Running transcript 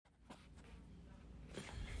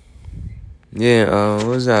Yeah, what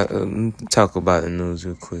was that? Talk about the news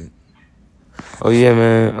real quick. Oh yeah,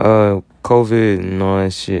 man. COVID and all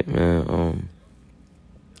that shit, man.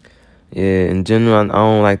 Yeah, in general, I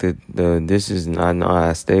don't like the this is I know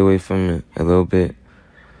I stay away from it a little bit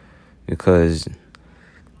because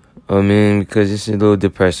because it's a little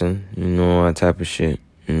depressing, all that type of shit,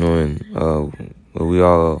 and but we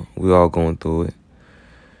all going through it,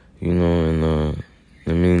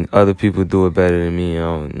 and other people do it better than me.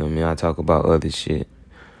 I talk about other shit,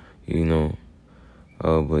 but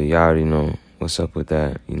y'all already know what's up with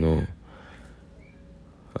that,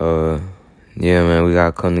 Yeah, man, we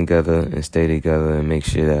gotta come together and stay together and make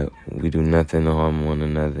sure that we do nothing to harm one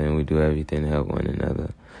another and we do everything to help one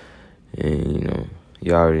another. And,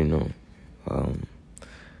 you already know.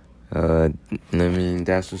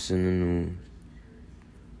 That's what's in the news.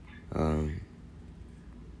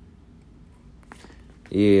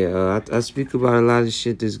 I speak about a lot of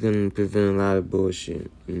shit that's gonna prevent a lot of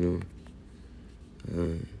bullshit,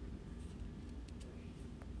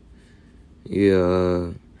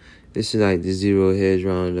 This is like the Zero Hedge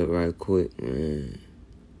Roundup right quick, man.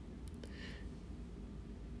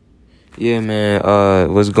 Yeah, man,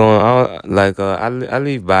 what's going on? Like, I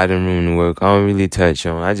leave Biden room to work. I don't really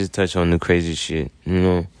I just touch on the crazy shit, I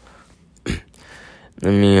don't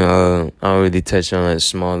really touch on, like,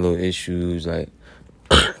 small little issues, like,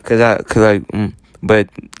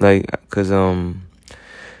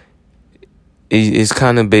 it's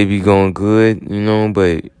kind of baby going good,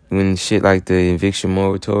 but when shit like the eviction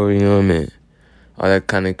moratorium and all that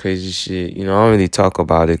kind of crazy shit, I don't really talk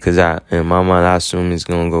about it because in my mind, I assume it's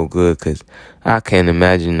going to go good because I can't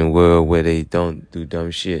imagine a world where they don't do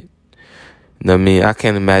dumb shit. I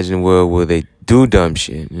can't imagine a world where they do dumb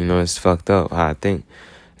shit. It's fucked up how I think.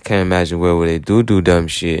 I can't imagine a world where they do dumb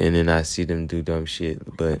shit and then I see them do dumb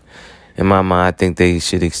shit. But in my mind, I think they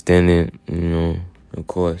should extend it, of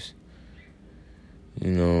course.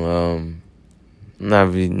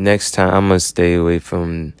 Next time, I'm going to stay away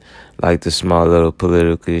from, like, the small little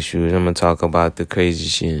political issues. I'm going to talk about the crazy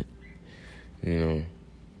shit,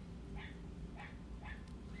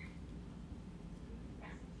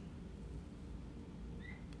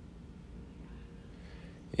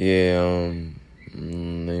 Yeah,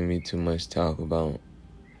 ain't me too much to talk about.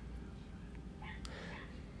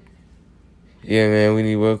 Yeah, man, we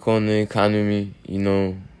need to work on the economy,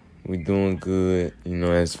 we doing good,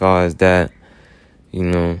 as far as that,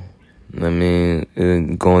 going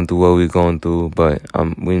through what we're going through, but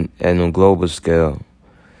we at a global scale,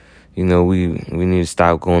 we need to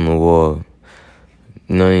stop going to war.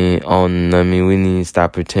 We need to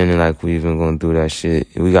stop pretending like we even gonna do that shit.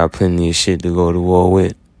 We got plenty of shit to go to war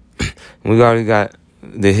with. We already got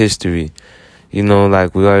the history. We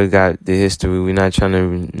already got the history. We're not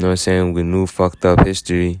trying to, with new fucked up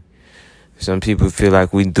history. Some people feel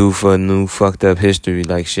like we do for new fucked up history,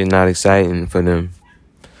 like shit not exciting for them.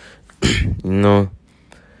 So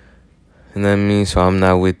I'm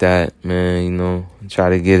not with that, man, try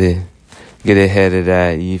to get ahead of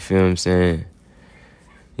that, you feel what I'm saying?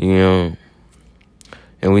 And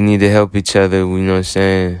we need to help each other, you know what I'm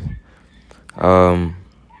saying?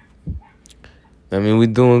 We're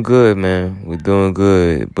doing good, man. We're doing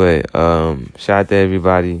good. But shout out to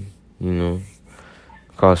everybody,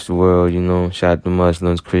 across the world, shout out to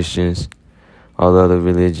Muslims, Christians, all the other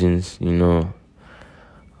religions,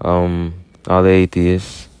 all the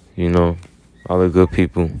atheists, all the good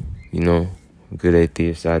people, good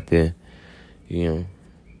atheists out there,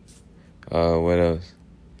 what else?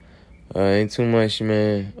 Ain't too much,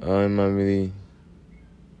 man. Am I really...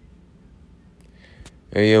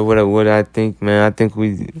 what I think, man. I think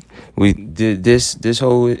we did this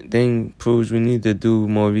whole thing proves we need to do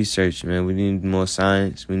more research, man. We need more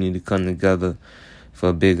science. We need to come together for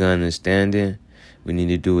a bigger understanding. We need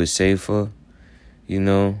to do it safer. We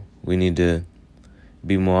need to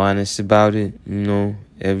be more honest about it.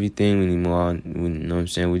 Everything. We need more. You know what I'm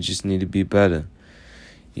saying? We just need to be better.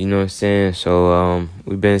 You know what I'm saying? So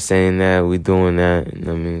we've been saying that. We're doing that.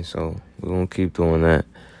 So we're gonna keep doing that.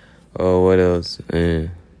 Oh, what else? Yeah,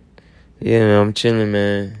 man, I'm chilling,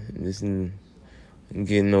 man. I'm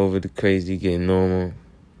getting over the crazy, getting normal.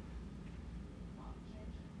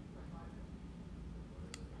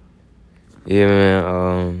 Yeah,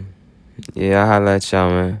 man. I holla at y'all,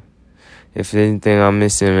 man. If there's anything I'm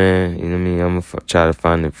missing, man, I'm gonna try to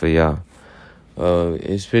find it for y'all.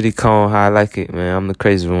 It's pretty calm how I like it, man. I'm the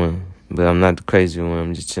crazy one, but I'm not the crazy one.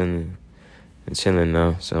 I'm just chilling. I'm chilling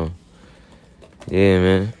now, so yeah,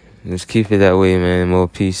 man. Let's keep it that way, man. More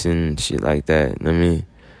peace and shit like that. We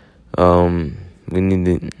need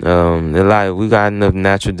to, we got enough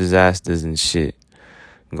natural disasters and shit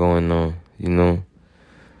going on. you know.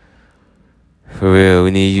 For real,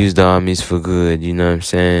 we need to use the armies for good, you know what I'm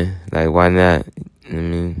saying? Like, why not? I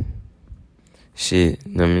mean, shit,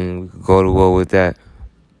 I mean, we could go to war with that.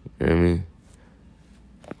 I mean,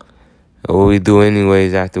 what we do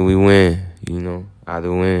anyways after we win, you know,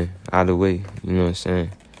 either win, either way, you know what I'm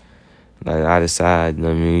saying? Like, either side,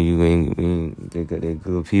 I mean, they're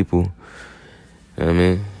good people. You know what I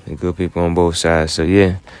mean? They're good people on both sides. So,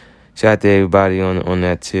 yeah, shout out to everybody on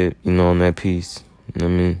that tip, you know, on that piece. You know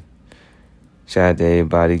what I mean? Shout out to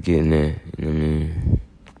everybody getting there, you know what I mean?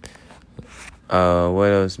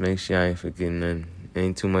 What else? Make sure I ain't forgetting nothing.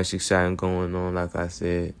 Ain't too much exciting going on, like I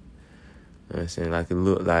said. You know what I'm saying? Like, it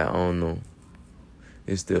look like, I don't know.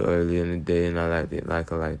 It's still early in the day, and I like it like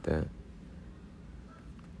that.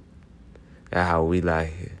 That's how we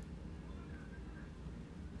like it.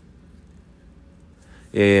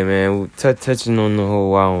 Yeah, man, touching on the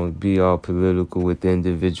whole, I don't be all political with the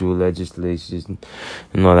individual legislations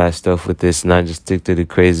and all that stuff with this, and I just stick to the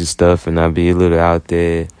crazy stuff, and I be a little out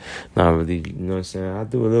there, not really, you know what I'm saying? I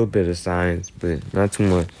do a little bit of science, but not too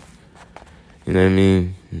much. You know what I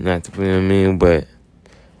mean? Not to, you know what I mean? But,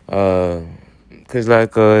 cause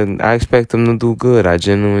like, I expect them to do good. I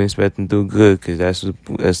genuinely expect them to do good, cause that's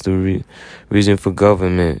the reason for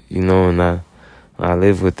government, you know, and I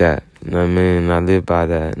live with that. You know what I mean? I live by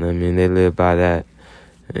that. You know what I mean? They live by that.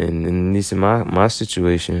 And at least in my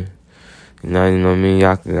situation, you know what I mean?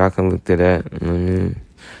 Y'all can look to that. You know what I mean?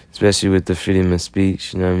 Especially with the freedom of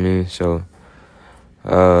speech. You know what I mean? So,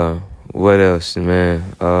 what else, man?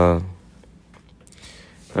 You know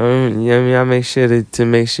what I mean? I make sure to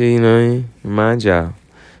make sure, you know what I mean? My job.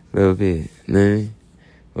 A little bit. You know what I mean?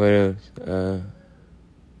 What else?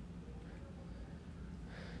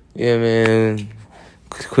 Yeah, man.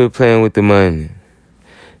 Quit playing with the money. You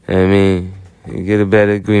know what I mean? Get a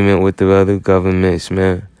better agreement with the other governments,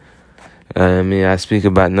 man. I mean, I speak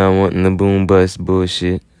about not wanting the boom bust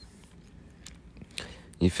bullshit.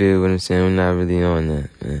 You feel what I'm saying? I'm not really on that,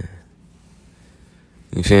 man.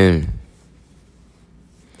 You feel me?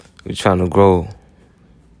 We're trying to grow.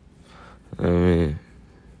 I mean,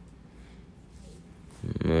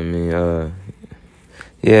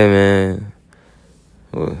 yeah, man.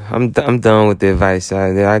 Well, I'm done with the advice.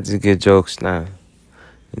 I just get jokes now.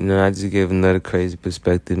 You know, I just give another crazy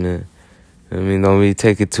perspective, man. I mean, don't really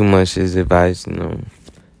take it too much as advice, you know.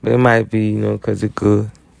 But it might be, you know, because it's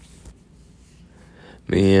good.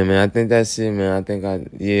 But yeah, man, I think that's it, man.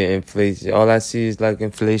 Inflation. All I see is like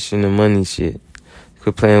inflation and money shit.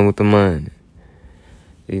 Quit playing with the money.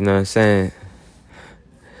 You know what I'm saying?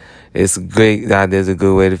 It's great that there's a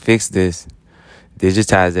good way to fix this.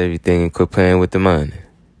 Digitize everything and quit playing with the money.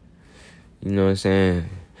 You know what I'm saying?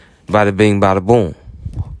 Bada bing, bada boom.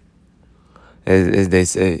 As they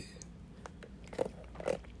say.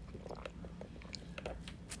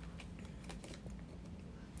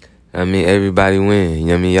 I mean, everybody win. You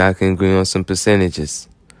know what I mean? Y'all can agree on some percentages.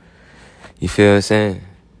 You feel what I'm saying?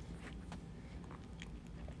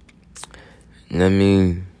 You know what I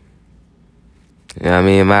mean? You know what I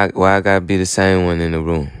mean? Why I gotta be the same one in the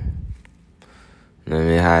room? You know what I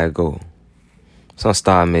mean? How it go? Some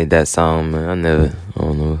star made that song, man. I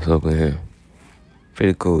don't know what's up with him.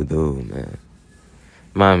 Pretty cool dude, man.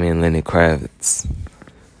 Remind me of Lenny Kravitz.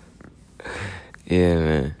 Yeah,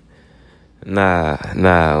 man.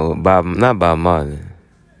 Not Bob Marley.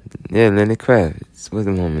 Yeah, Lenny Kravitz. What's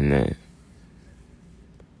the woman name?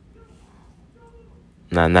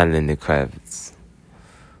 Not Lenny Kravitz.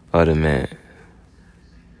 Other man.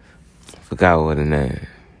 Forgot what the name.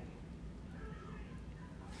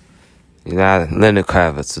 You know, Lenny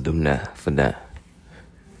Kravitz will do that for that.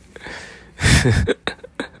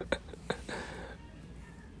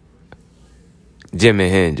 Jimi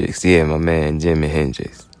Hendrix, yeah, my man, Jimi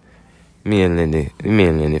Hendrix. Me and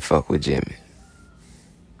Lenny fuck with Jimmy.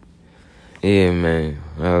 Yeah, man.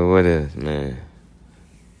 What else, man?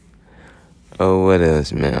 What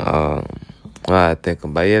else, man? What I think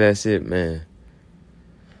about? Yeah, that's it, man.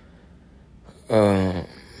 Yeah,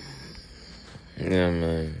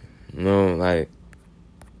 man. No, like,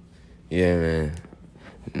 yeah, man.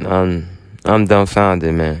 I'm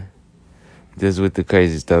dumbfounded, man. Just with the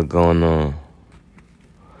crazy stuff going on.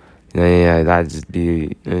 Yeah, I just be, you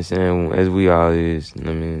know what I'm saying, as we all is, you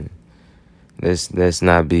know what I mean? Let's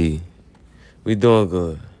not be, we doing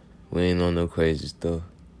good. We ain't on no crazy stuff.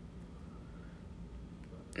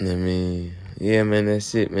 You know what I mean? Yeah, man,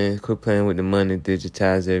 that's it, man. Quit playing with the money,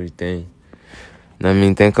 digitize everything. You know what I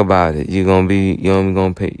mean? Think about it. You only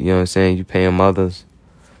gonna pay, you know what I'm saying? You paying mothers.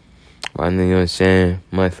 Why not, you know what I'm saying?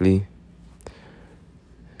 Monthly.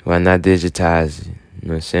 Why not digitize it? You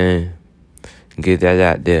know what I'm saying? Get that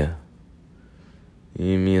out there. You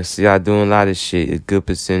know what I mean? See, y'all doing a lot of shit. A good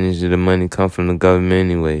percentage of the money come from the government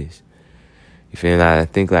anyways. You feel like, I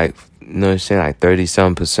think like, you know what I'm saying, like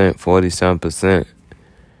 30-something%, 40-something%,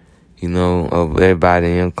 you know, of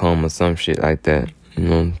everybody's income or some shit like that. You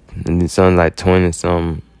know, and it's something like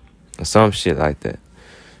 20-something, or some shit like that.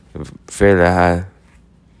 Fairly high.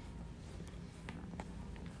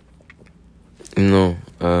 You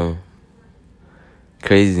know,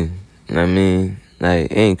 crazy. I mean,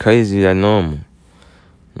 like, it ain't crazy that normal.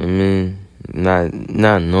 I mean,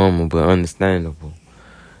 not normal, but understandable.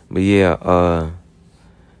 But yeah,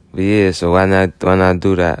 so why not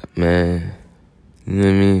do that, man? You know what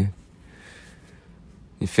I mean?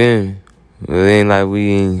 You feel me? Well, it ain't like we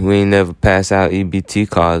ain't never passed out EBT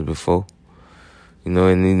cards before. You know,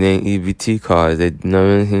 and these ain't EBT cards. They, you know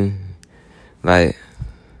what I mean? Like,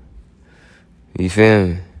 you feel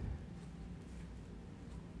me?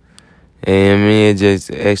 And I mean, it's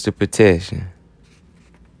just extra protection.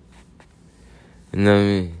 You know what I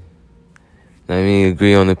mean? I mean,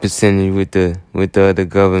 agree on the percentage with the other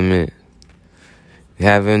government.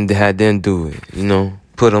 Had them do it, you know?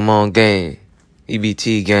 Put them on game.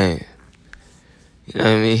 EBT game. You know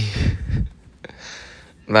what I mean?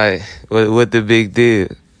 Like, what the big deal?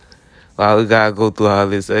 Why we gotta go through all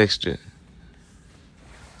this extra?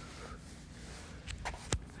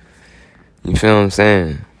 You feel what I'm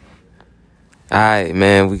saying? Alright,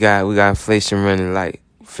 man, we got inflation running like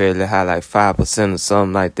fairly high, like 5% or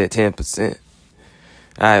something like that, 10%.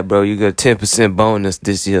 Alright, bro, you got a 10% bonus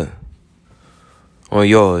this year on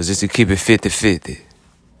yours just to keep it 50-50.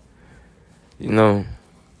 You know?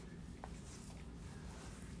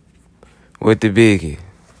 What the biggie?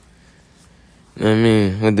 You know what I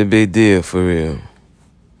mean? What the big deal for real?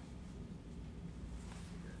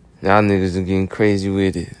 Y'all niggas are getting crazy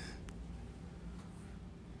with it.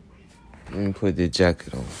 Let me put the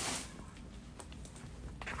jacket on.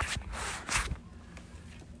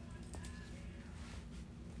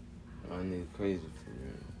 Y'all niggas crazy for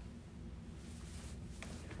real.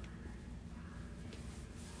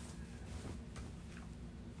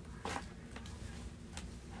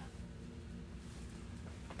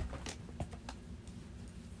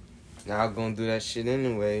 Y'all gonna do that shit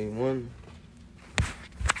anyway, one.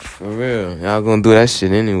 For real, y'all gonna do that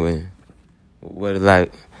shit anyway. What,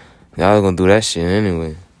 like, y'all gonna do that shit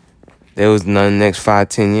anyway. There was none the next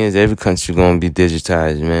 5-10 years, every country gonna be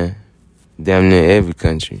digitized, man. Damn near every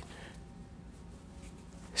country.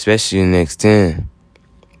 Especially the next 10.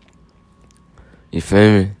 You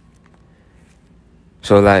feel me?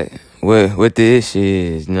 So, like, what the issue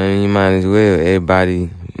is, you know what I mean? You might as well, everybody,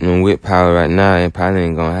 you know, with power right now, and probably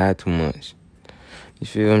ain't gonna have too much. You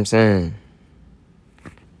feel what I'm saying?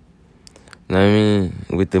 You know what I mean?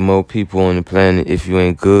 With the more people on the planet, if you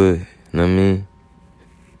ain't good, you know what I mean?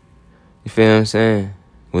 You feel what I'm saying?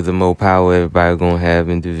 With the more power everybody gonna have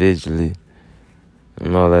individually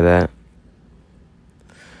and all of that.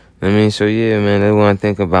 I mean, so yeah, man, that's what I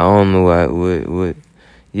think about. I don't know what.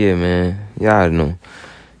 Yeah, man, y'all know.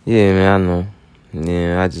 Yeah, man, I know.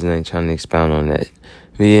 Yeah, I just ain't trying to expound on that.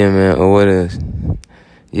 But yeah, man, or what else?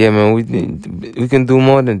 Yeah, man, we can do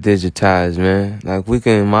more than digitize, man. Like, we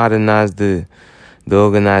can modernize the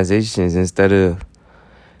organizations instead of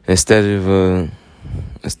you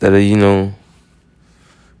know,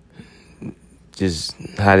 just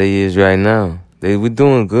how they is right now. We're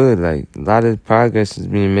doing good. Like, a lot of progress is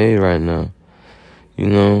being made right now, you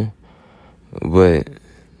know. But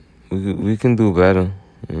we can do better.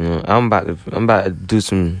 You know, I'm about to do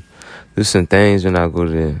some things when I go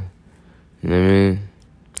there. You know what I mean?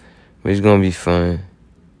 But it's gonna be fun.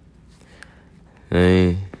 I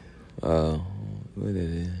mean, what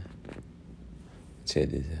is it? Check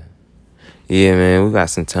this out. Yeah, man, we got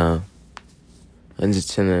some time. I'm just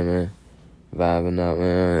chilling, man. Vibing out,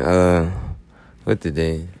 man. What the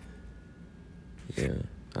day? Yeah,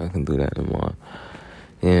 I can do that tomorrow.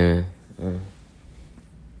 Yeah, man.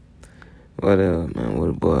 What else, man? What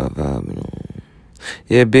a boy vibing on?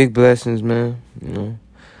 Yeah, big blessings, man. You know,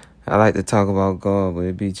 I like to talk about God, but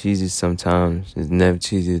it be cheesy sometimes. It's never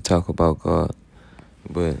cheesy to talk about God.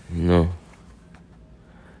 But, you know,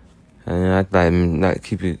 I like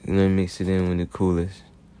keep it, you know, mix it in when it's coolest.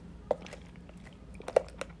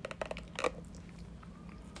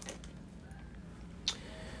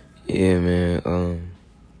 Yeah, man.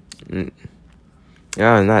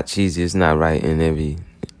 Y'all not cheesy. It's not right on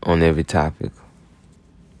every topic.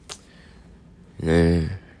 Yeah.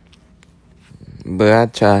 But I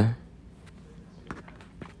try.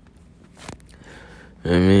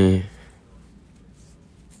 I mean,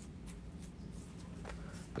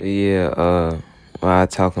 but yeah, what I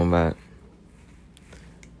talking about?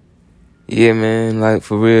 Yeah, man, like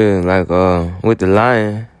for real, like with the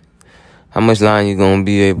lying, how much lying you gonna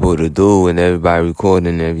be able to do with everybody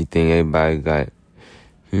recording everything, everybody got,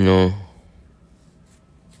 you know,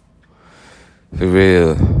 for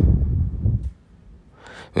real.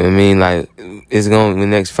 I mean, like, it's gonna, the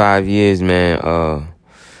next 5 years, man,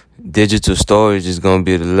 digital storage is gonna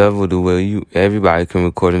be at a level to where everybody can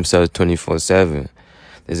record themselves 24/7.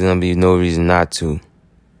 There's gonna be no reason not to.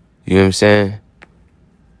 You know what I'm saying?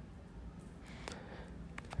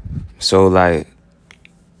 So, like,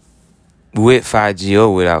 with 5G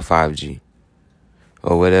or without 5G,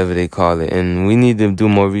 or whatever they call it. And we need to do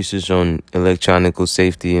more research on electronical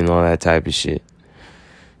safety and all that type of shit.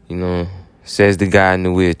 You know, says the guy in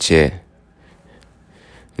the wheelchair.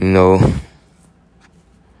 You know.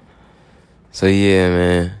 So, yeah,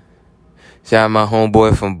 man. Shout out my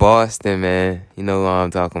homeboy from Boston, man. You know what I'm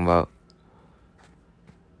talking about.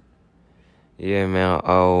 Yeah, man.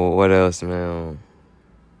 Oh, what else, man?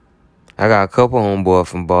 I got a couple homeboys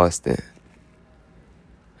from Boston.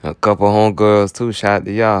 A couple homegirls, too. Shout out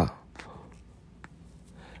to y'all.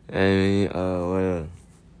 And, what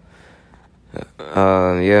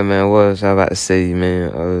else? Yeah, man. What was I about to say,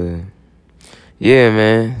 man? Yeah,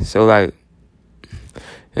 man. So, like,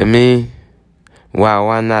 I mean,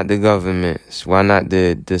 why not the governments? Why not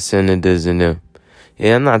the senators and them?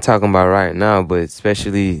 Yeah, I'm not talking about right now, but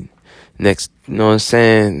especially next, you know what I'm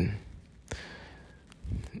saying?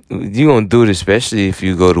 You gonna do it, especially if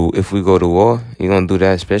we go to war. You gonna do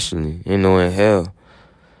that, especially. You know, in hell,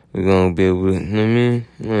 we gonna be able to. You know what I mean?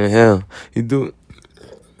 In hell, you do it.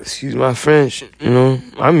 Excuse my French. You know,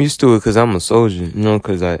 I'm used to it because I'm a soldier. You know,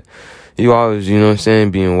 because you always, you know what I'm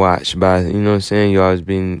saying, being watched by. You know what I'm saying? You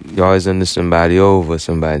always under somebody, over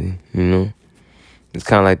somebody. You know, it's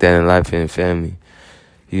kind of like that in life and family.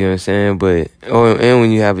 You know what I'm saying? But and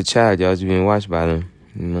when you have a child, you always being watched by them.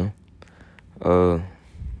 You know.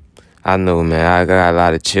 I know, man. I got a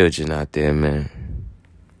lot of children out there, man.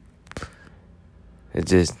 It's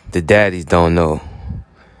just the daddies don't know.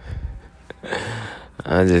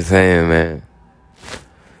 I'm just saying, man.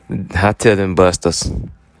 I tell them busters.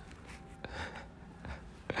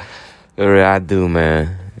 I do,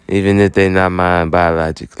 man. Even if they not mine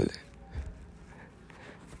biologically.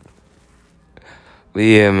 But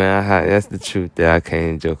yeah, man, that's the truth there. I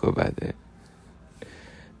can't joke about that.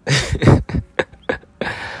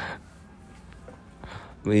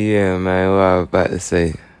 But yeah, man, what I was about to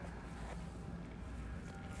say.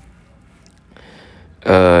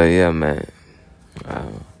 Yeah, man.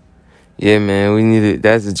 Yeah, man, we need it.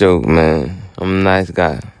 That's a joke, man. I'm a nice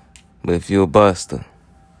guy. But if you a buster,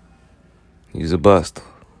 you's a buster.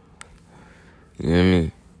 You know what I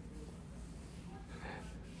mean?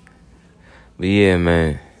 But yeah,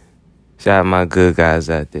 man. Shout out my good guys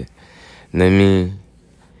out there. You know what I mean?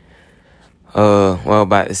 What I'm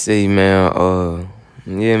about to say, man,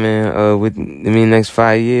 yeah, man, next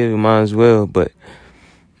 5 years, we might as well, but,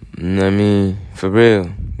 you know what I mean, for real,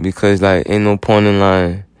 because, like, ain't no point in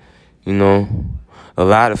lying, you know, a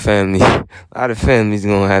lot of families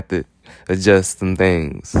gonna have to adjust some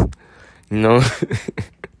things, you know,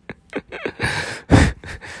 a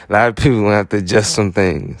lot of people gonna have to adjust some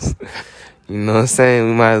things, you know what I'm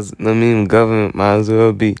saying, government might as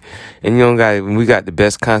well be, and we got the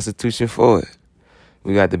best constitution for it,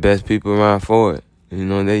 we got the best people around for it. You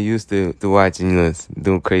know, they used to watching us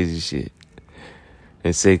doing crazy shit.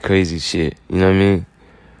 And say crazy shit. You know what I mean?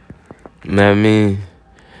 You know what I mean?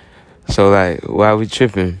 So, like, why we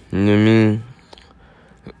tripping? You know what I mean?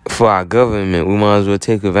 For our government, we might as well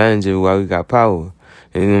take advantage of it while we got power.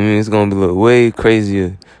 And you know what I mean? It's going to be way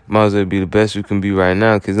crazier. Might as well be the best we can be right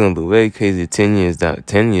now, because it's going to be way crazier 10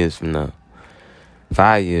 years from now.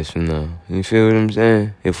 5 years from now. You feel what I'm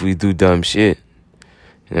saying? If we do dumb shit.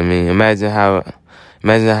 You know what I mean? Imagine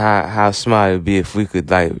how smart it'd be if we could,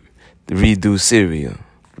 like, redo Syria.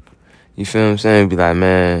 You feel what I'm saying? Be like,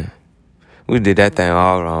 man, we did that thing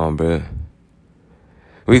all wrong, bro.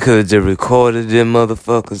 We could have just recorded them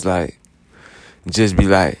motherfuckers, like, just be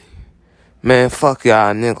like, man, fuck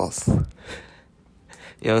y'all niggas. You know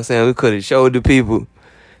what I'm saying? We could have showed the people.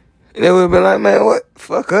 And they would have been like, man, what?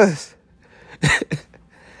 Fuck us.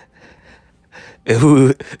 If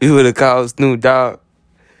we would have called Snoop Dogg,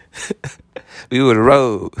 we would have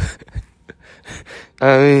rolled.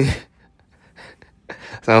 I mean,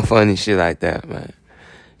 some funny shit like that, man.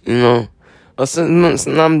 You know, or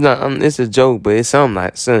it's a joke, but it's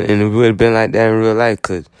something, and it would have been like that in real life.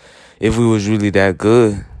 Cause if we was really that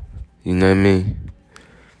good, you know what I mean?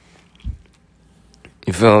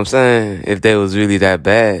 You feel what I'm saying? If they was really that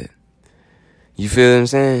bad, you feel what I'm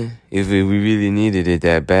saying? If we really needed it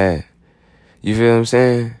that bad, you feel what I'm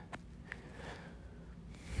saying?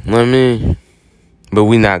 You know what I mean? But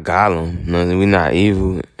we not Gollum. You know what I mean? We not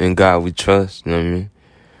evil. In God we trust. You know what I mean?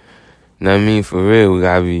 You know what I mean? For real,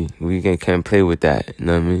 we can't play with that. You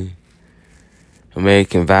know what I mean?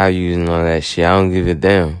 American values and all that shit. I don't give a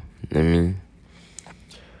damn. You know what I mean?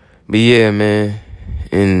 But yeah, man.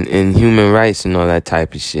 In human rights and all that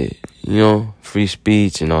type of shit. You know? Free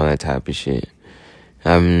speech and all that type of shit.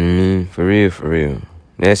 I mean, for real.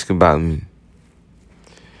 Ask about me.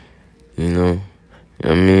 You know?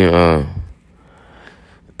 I mean,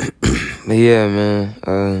 but yeah,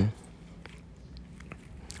 man,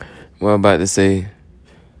 what I'm about to say,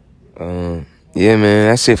 yeah, man,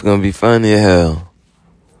 that shit's gonna be funny as hell.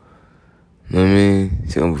 You know what I mean?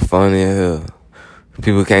 It's gonna be funny as hell.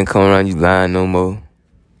 People can't come around you lying no more.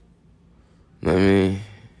 You know what I mean?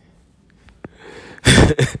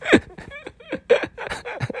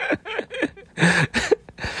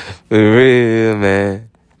 For real, man.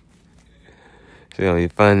 It's gonna be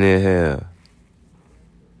funny as hell.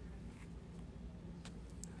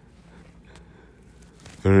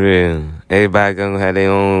 For real. Everybody gonna have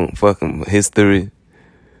their own fucking history.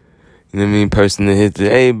 You know what I mean? Personal history.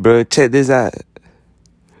 Hey, bro, check this out.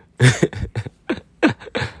 You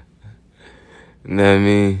know what I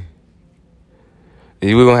mean?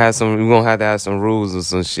 We're gonna have to have some rules or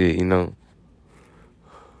some shit, you know?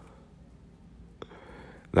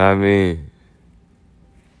 Know what I mean?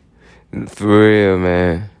 For real,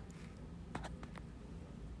 man.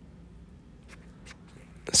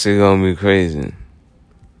 Shit gonna be crazy.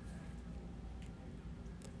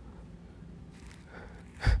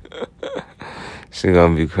 Shit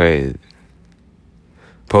gonna be crazy.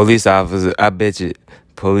 Police officers, I bet you,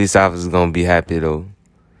 police officers gonna be happy though.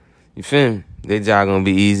 You feel me? Their job gonna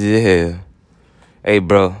be easy as hell. Hey,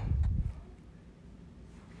 bro.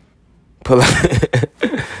 Pull out,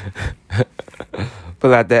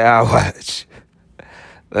 pull out that iWatch.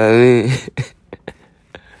 I mean,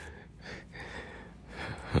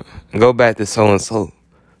 go back to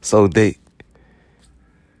so date.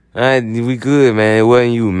 Alright, we good, man. It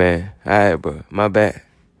wasn't you, man. Alright, bro. My bad.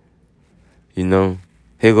 You know?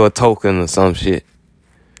 Here go a token or some shit.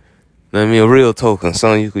 Know what I mean? A real token.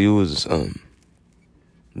 Something you could use or something.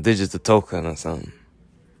 Digital token or something.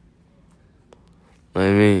 Know what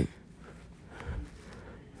I mean?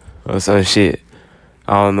 Or some shit.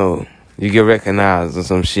 I don't know. You get recognized or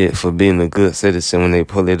some shit for being a good citizen when they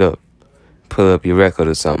pull it up. Pull up your record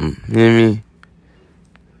or something. You know what I mean?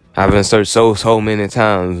 I've been searched so many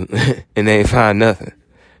times and they ain't find nothing.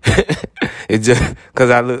 It's just because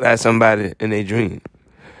I look like somebody in their dream.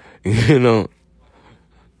 You know?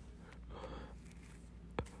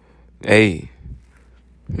 Hey,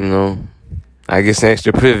 you know, I get some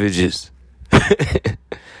extra privileges.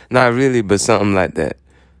 Not really, but something like that.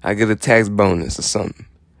 I get a tax bonus or something.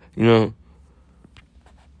 You know?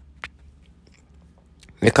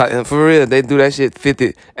 For real, they do that shit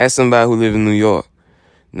 50. Ask somebody who live in New York.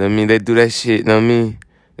 You know what I mean? They do that shit, you know what I mean?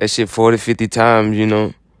 That shit 40, 50 times, you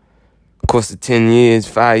know? Course of 10 years,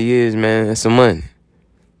 5 years, man, that's some money.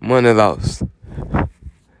 Money lost.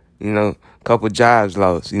 You know, couple jobs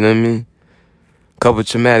lost, you know what I mean? Couple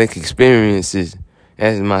traumatic experiences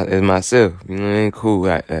as myself, you know, it ain't cool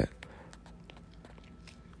like that.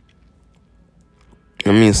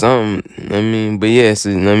 I mean, but yes,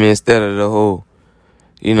 you know what I mean, instead of the whole,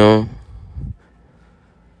 you know,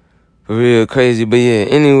 real crazy, but yeah,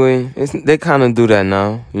 anyway, they kind of do that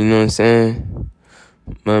now, you know what I'm saying?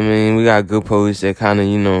 I mean, we got good police that kind of,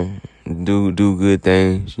 you know, do good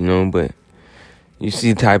things, you know, but you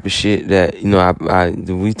see the type of shit that, you know,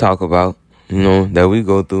 we talk about, you know, that we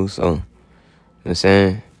go through, so, you know what I'm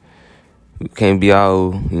saying? We can't be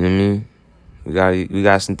all, you know what I mean? We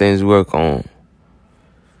got some things to work on.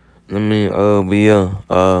 I mean, but yeah,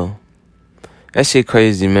 that shit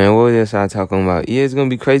crazy, man. What else I talking about? Yeah, it's gonna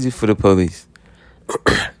be crazy for the police.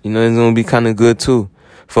 You know, it's gonna be kind of good too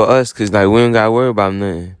for us, cause like we don't gotta worry about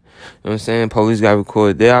nothing. You know what I'm saying? Police got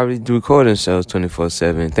record. They already do record themselves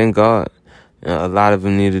 24/7. Thank God. A lot of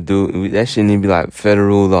them need to do that. Shit need to be like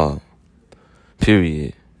federal law.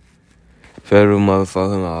 Period. Federal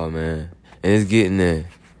motherfucking law, man. And it's getting there.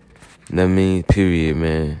 That means period,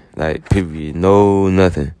 man. Like period. No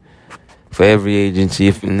nothing. For every agency,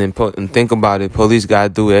 and think about it, police gotta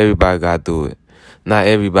do it, everybody gotta do it. Not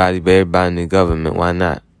everybody, but everybody in the government. Why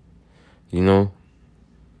not? You know?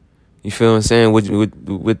 You feel what I'm saying?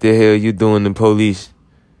 What the hell you doing the police?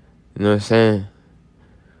 You know what I'm saying?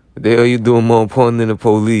 What the hell you doing more important than the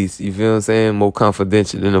police? You feel what I'm saying? More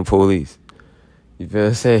confidential than the police. You feel what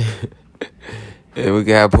I'm saying? And we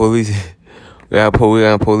can have police. We got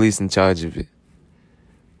police in charge of it.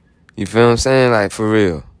 You feel what I'm saying? Like, for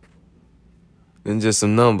real. than just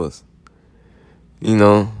some numbers. You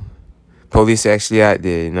know, police actually out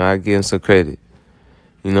there. You know, I give them some credit.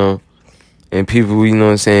 You know, and people, you know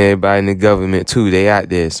what I'm saying, everybody in the government too, they out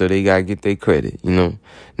there, so they gotta get their credit. You know,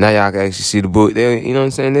 now y'all can actually see the book. You know what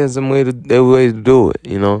I'm saying? There's there's way to do it.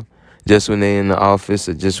 You know, just when they in the office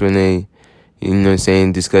or just when they, you know what I'm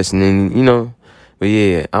saying, discussing, and you know. But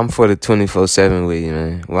yeah, I'm for the 24/7 way,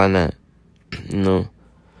 man. Why not? You know,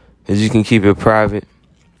 cause you can keep it private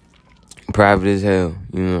as hell.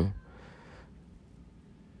 You know.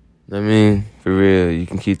 I mean, for real, you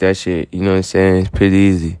can keep that shit, you know what I'm saying? It's pretty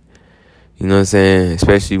easy. You know what I'm saying?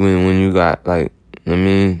 Especially when you got, like, I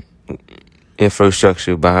mean,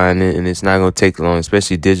 infrastructure behind it, and it's not going to take long,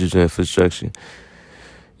 especially digital infrastructure.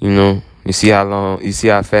 You know, you see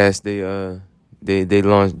how fast they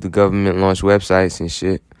launched, the government launched websites and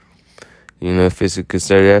shit. You know, if it's a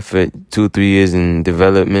concerted effort, 2-3 years in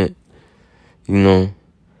development, you know,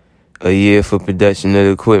 a year for production of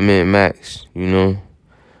the equipment max, you know.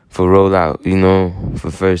 For rollout, you know,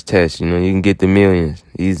 for first test, you know, you can get the millions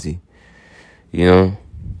easy, you know.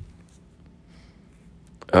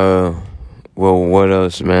 Well, what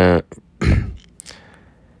else, man?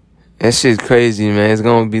 That shit's crazy, man. It's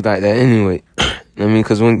gonna be like that anyway. I mean,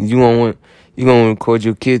 cause when you gonna record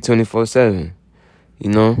your kid 24/7, you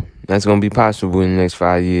know, that's gonna be possible in the next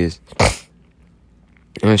 5 years.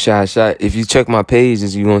 And shot. If you check my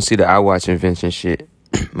pages, you gonna see the iWatch invention shit,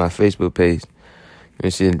 my Facebook page.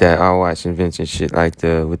 And shit that I watch invention shit like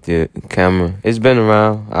with the camera. It's been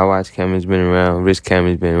around. I watch camera's been around. Wrist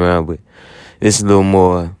camera's been around, but it's a little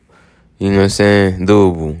more, you know what I'm saying,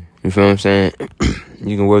 doable. You feel what I'm saying?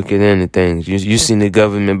 You can work it into things. You seen the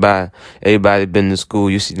government buy, everybody been to school,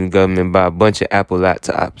 you seen the government buy a bunch of Apple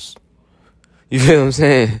laptops. You feel what I'm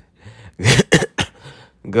saying?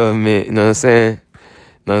 Government, you know what I'm saying?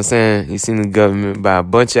 You know what I'm saying? You seen the government buy a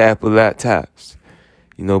bunch of Apple laptops.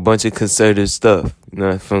 You know, a bunch of conservative stuff, you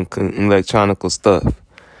know, from electronical stuff.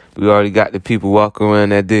 We already got the people walking around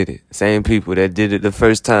that did it. Same people that did it the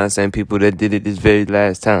first time, same people that did it this very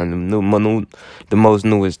last time, the most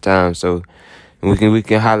newest time. So we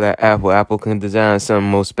can holler at Apple. Apple can design something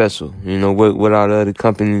more special. You know, work with all the other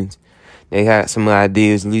companies. They had some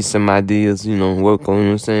ideas, lease some ideas, you know, work on, you know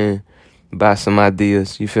what I'm saying, buy some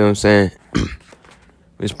ideas, you feel what I'm saying?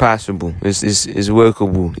 It's possible. It's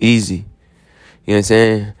workable, easy. You know what I'm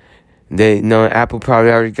saying? They know Apple probably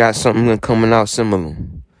already got something coming out similar.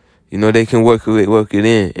 You know, they can work it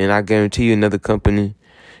in. And I guarantee you another company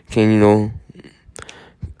can, you know,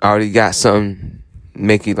 already got something,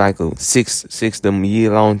 make it like a six year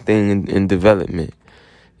long thing in development.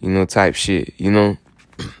 You know, type shit, you know.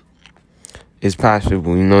 It's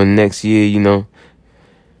possible, you know, next year, you know,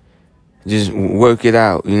 just work it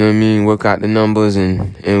out, you know what I mean? Work out the numbers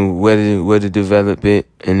and where to develop it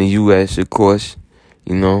in the U.S., of course,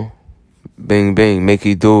 you know. Bang, bang, make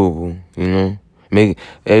it doable, you know. Make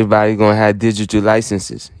everybody gonna have digital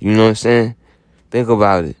licenses, you know what I'm saying? Think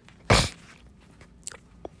about it.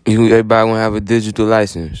 Everybody gonna have a digital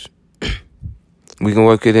license. We can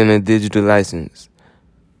work it in a digital license.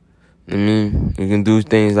 I mean, we can do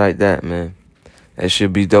things like that, man. That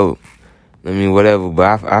should be dope. I mean, whatever,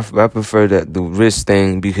 but I prefer the risk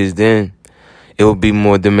thing because then it will be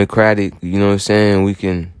more democratic. You know what I'm saying? We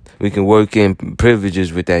can work in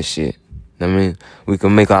privileges with that shit. I mean, we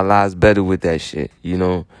can make our lives better with that shit. You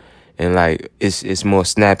know, and like it's more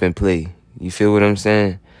snap and play. You feel what I'm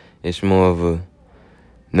saying? It's more of a, you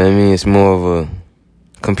know what I mean? It's more of a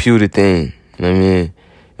computer thing. You know what I mean?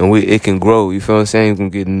 And it can grow. You feel what I'm saying? We can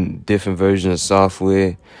get different versions of software.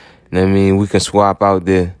 You know what I mean? We can swap out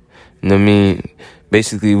the. You know what I mean?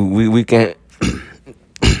 Basically, we can't.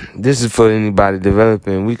 This is for anybody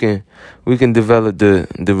developing. We can develop the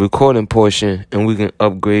recording portion, and we can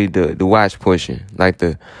upgrade the watch portion. Like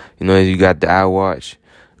you know, you got the iWatch.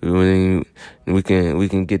 We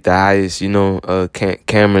can get the highest, you know,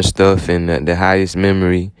 camera stuff and the highest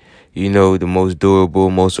memory. You know, the most durable,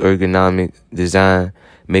 most ergonomic design.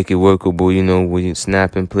 Make it workable. You know, when you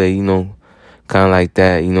snap and play. You know, kind of like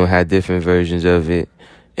that. You know, have different versions of it.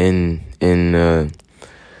 And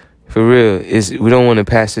for real, we don't want to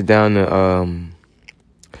pass it down to,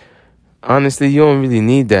 honestly, you don't really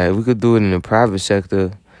need that. We could do it in the private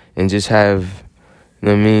sector and just have, you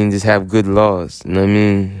know what I mean, just have good laws, you know what I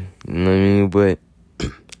mean? You know what I mean? But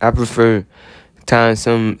I prefer tying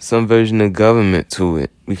some version of government to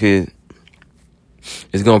it because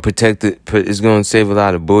it's going to protect it, it's going to save a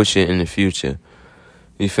lot of bullshit in the future.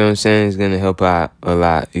 You feel what I'm saying? It's going to help out a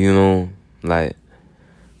lot, you know, like,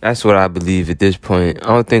 that's what I believe at this point. I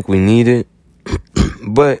don't think we need it,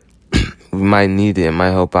 but we might need it. It might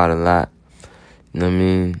help out a lot. You know what I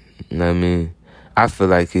mean? You know what I mean? I feel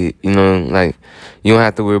like it, you know, like, you don't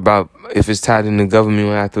have to worry about, if it's tied in the government, you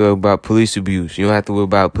don't have to worry about police abuse. You don't have to worry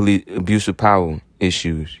about police abuse of power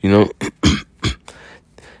issues, you know?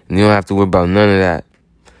 And you don't have to worry about none of that,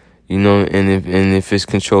 you know? And if it's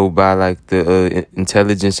controlled by, like, the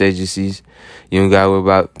intelligence agencies, you don't gotta worry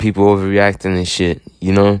about people overreacting and shit,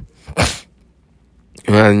 you know?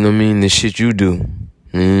 You know what I mean? The shit you do.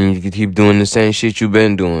 And you can keep doing the same shit you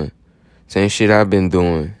been doing. Same shit I've been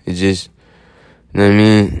doing. It just, you know what I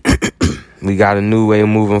mean? We got a new way of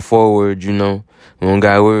moving forward, you know? We don't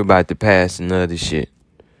gotta worry about the past and other shit.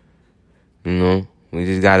 You know? We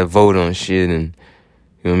just gotta vote on shit and,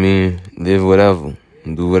 you know what I mean? Live whatever.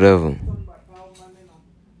 Do whatever.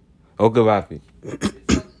 Okay, Rafi.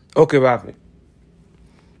 Okay, Rafi.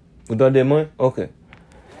 We done that money? Okay.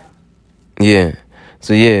 Yeah.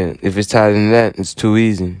 So, yeah, if it's tied into that, it's too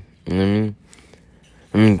easy. You know what I mean?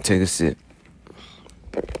 Let me take a sip.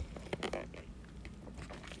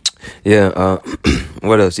 Yeah,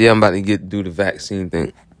 what else? Yeah, I'm about to do the vaccine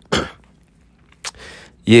thing.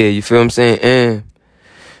 Yeah, you feel what I'm saying? And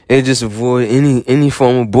it just avoid any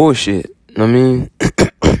form of bullshit. You know what I mean?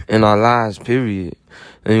 In our lives, period.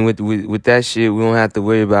 I mean, with that shit, we don't have to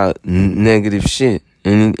worry about negative shit.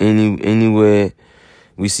 Anywhere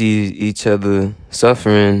we see each other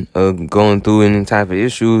suffering or going through any type of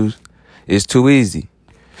issues, it's too easy. You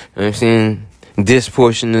know what I'm saying? This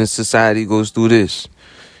portion of society goes through this.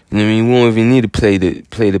 You know what I mean? We don't even need to play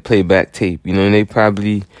the playback tape. You know, and they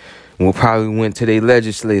probably went to their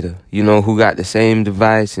legislator, you know, who got the same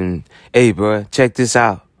device and, hey, bro, check this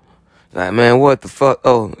out. Like, man, what the fuck?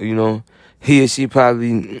 Oh, you know, he or she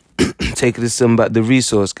probably take it to somebody, the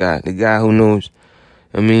resource guy, the guy who knows.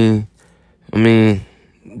 I mean,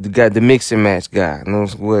 the mix and match guy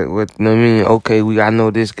knows what. You know what I mean? Okay, I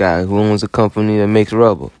know this guy who owns a company that makes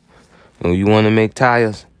rubber. You want to make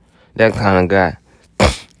tires? That kind of guy.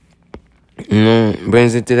 You know,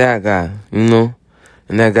 brings it to that guy, you know?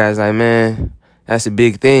 And that guy's like, man, that's a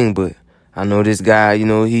big thing, but I know this guy, you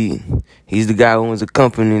know, he's the guy who owns a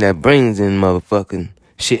company that brings in motherfucking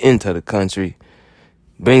shit into the country.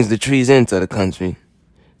 Brings the trees into the country.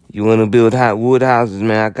 You want to build wood houses,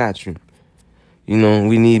 man, I got you. You know,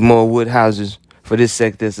 we need more wood houses for this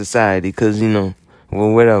sector of society because, you know,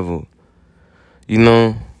 well, whatever. You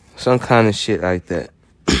know, some kind of shit like that.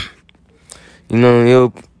 You know,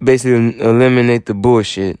 it'll basically eliminate the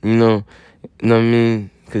bullshit, you know what I mean?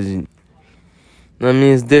 Because, you know what I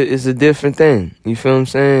mean? It's a different thing, you feel what I'm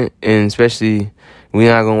saying? And especially, we're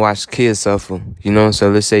not going to watch kids suffer, you know? So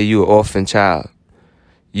let's say you're an orphan child.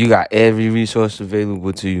 You got every resource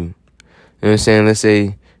available to you. You know what I'm saying? Let's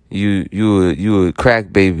say you a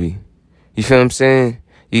crack baby. You feel what I'm saying?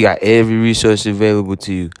 You got every resource available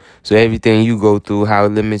to you. So everything you go through, how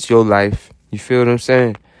it limits your life, you feel what I'm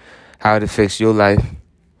saying? How it affects your life.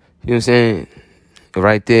 You know what I'm saying?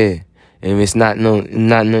 Right there. And it's not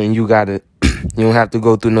nothing you gotta, you don't have to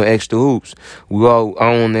go through no extra hoops. We all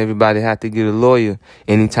own, everybody have to get a lawyer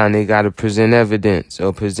anytime they gotta present evidence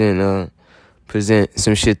or present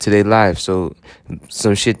some shit to their life. So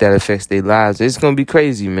some shit that affects their lives. It's gonna be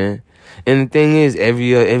crazy, man. And the thing is,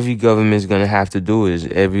 every government's gonna have to do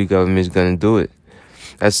it. Every government's gonna do it.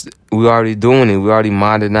 We already doing it. We already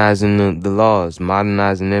modernizing the laws,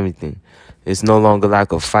 modernizing everything. It's no longer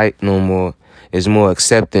like a fight no more. It's more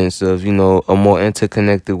acceptance of, you know, a more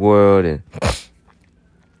interconnected world and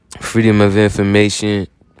freedom of information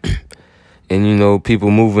and, you know,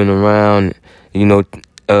 people moving around. You know,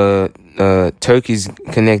 Turkey's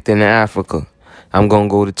connecting to Africa. I'm going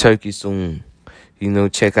to go to Turkey soon. You know,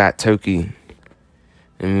 check out Turkey.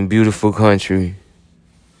 I mean, beautiful country.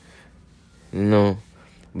 You know.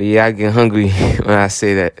 But yeah, I get hungry when I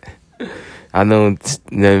say that. I don't,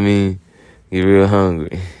 you know what I mean? Get real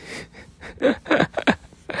hungry.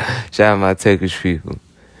 Shout out my Turkish people.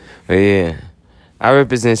 But yeah, I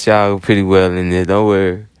represent y'all pretty well in there. Don't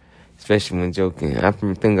worry. Especially when joking. I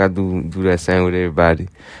think I do that same with everybody.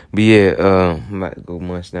 But yeah, I'm about to go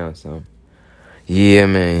munch down something. Yeah,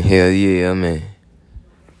 man. Hell yeah, man.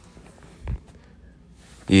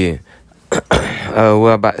 Yeah.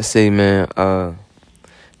 What I about to say, man.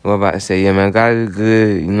 Yeah, man. God is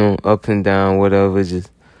good, you know, up and down, whatever, just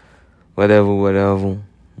whatever.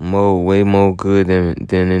 Way more good than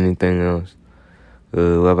anything else. What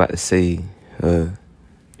I about to say, I'm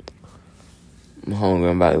hungry.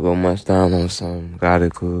 I'm about to go munch down on something. God is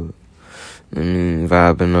good. I mean,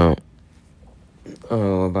 vibing out. What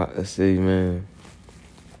I about to say, man.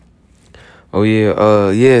 Oh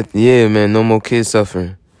yeah, man. No more kids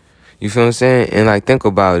suffering. You feel what I'm saying? And like, think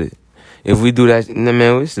about it. If we do that,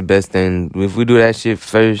 man, it's the best thing. If we do that shit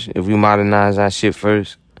first, if we modernize our shit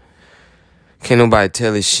first, Can't nobody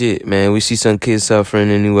tell us shit, man. We see some kids suffering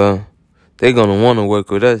anywhere. They gonna wanna work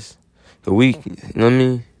with us. But we, you know what I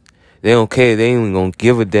mean? They don't care. They ain't gonna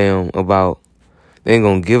give a damn about,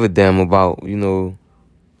 you know,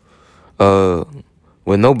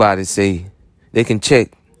 what nobody say. They can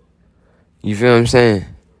check. You feel what I'm saying?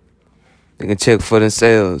 They can check for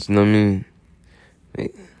themselves, you know what I mean?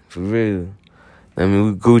 For real. I mean,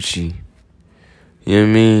 we Gucci. You know what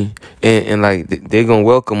I mean? And like, they gonna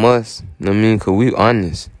welcome us, you know what I mean? Cause we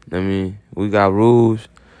honest, you know what I mean? We got rules.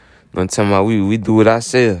 I'm talking about we do it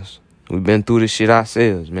ourselves. We been through this shit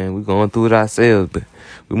ourselves, man. We going through it ourselves, but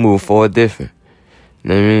we moving forward different. You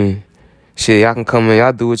know what I mean? Shit, y'all can come in,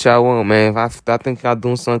 y'all do what y'all want, man. If I think y'all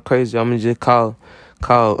doing something crazy, I'm gonna just call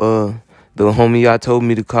the homie y'all told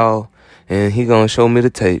me to call, and he gonna show me the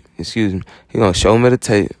tape. Excuse me. He gonna show me the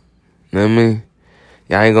tape. You know what I mean?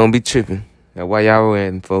 Y'all ain't gonna be tripping. That's why y'all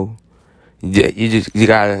waiting for. You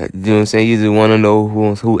gotta, you know what I'm saying? You just wanna know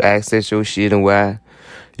who access your shit and why,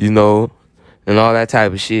 you know, and all that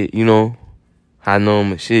type of shit, you know. High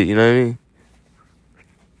normal shit, you know what I mean?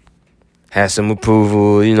 Have some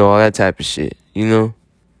approval, you know, all that type of shit, you know?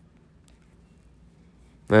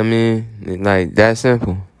 I mean, like, that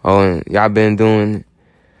simple. Oh, and y'all been doing it.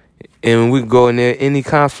 And we go in there, any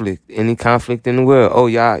conflict in the world. Oh,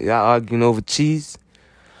 y'all arguing over cheese?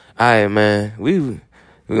 All right, man. We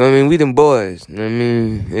them boys. You know what I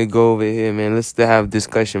mean? They go over here, man. Let's still have a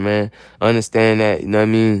discussion, man. Understand that, you know what I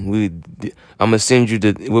mean? I'm going to send you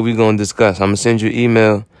what we going to discuss. I'm going to send you an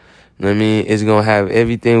email. You know what I mean? It's going to have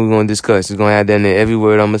everything we're going to discuss. It's going to have that in there, every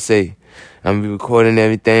word I'm going to say. I'm going to be recording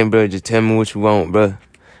everything, bro. Just tell me what you want, bro.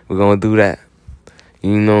 We're going to do that.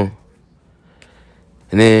 You know?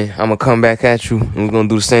 And then I'm going to come back at you, and we're going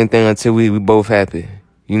to do the same thing until we both happy.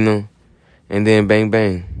 You know? And then bang,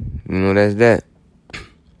 bang. You know, that's that. Know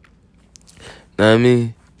what I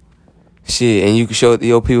mean? Shit, and you can show it to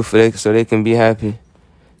your people so they can be happy.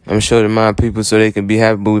 I'm sure to my people so they can be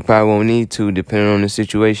happy, but we probably won't need to, depending on the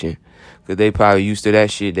situation. Because they probably used to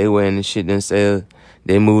that shit. They wearing the shit themselves.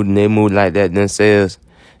 They move like that themselves.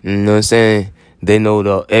 You know what I'm saying? They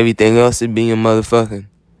know everything else is being motherfucking,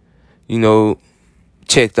 you know,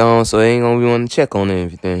 checked on, so they ain't gonna be wanting to check on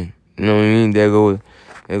everything. You know what I mean? There go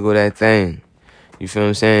that thing. You feel what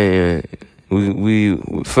I'm saying? We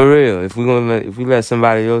for real. If we let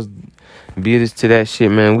somebody else beat us to that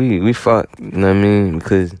shit, man, we fucked. You know what I mean?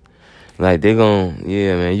 Because like they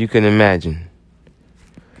yeah, man, you can imagine.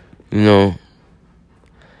 You know.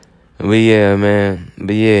 But yeah, man.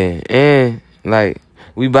 But yeah, and like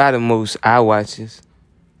we buy the most iWatches,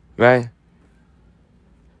 right?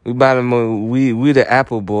 We buy the most. We the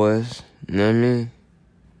Apple boys. You know what I mean?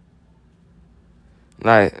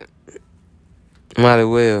 Like, might as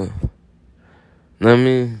well. You know what I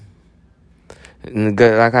mean?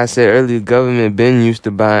 Like I said earlier, government been used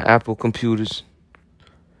to buying Apple computers.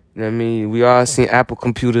 You know what I mean? We all seen Apple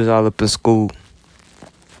computers all up in school.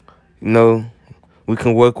 You know, we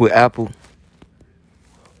can work with Apple.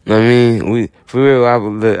 You know what I mean? For real,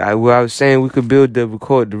 I was saying we could build the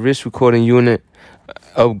wrist recording unit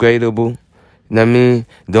upgradable. You know what I mean?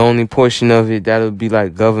 The only portion of it that'll be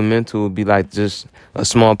like governmental would be like just a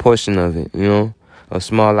small portion of it, you know? A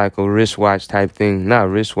small like a wristwatch type thing. Not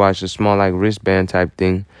wristwatch, a small like wristband type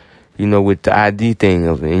thing, you know, with the ID thing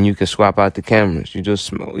of it. And you can swap out the cameras. You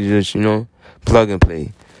just you know, plug and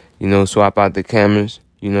play. You know, swap out the cameras.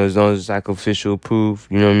 You know, as long as it's like official proof,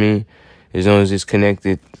 you know what I mean? As long as it's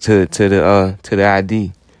connected to the ID. You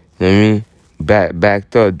know what I mean?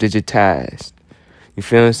 Backed up, digitized. You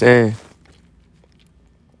feel what I'm saying?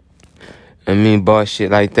 I mean, boss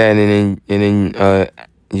shit like that, and then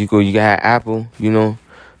you got Apple, you know,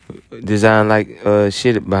 design like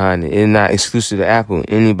shit behind it. It's not exclusive to Apple.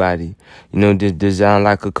 Anybody, you know, design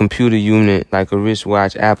like a computer unit, like a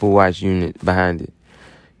wristwatch, Apple Watch unit behind it.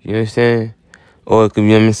 You understand? Or it could be,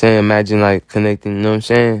 you know what I'm saying? Imagine like connecting, you know what I'm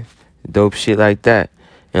saying? Dope shit like that,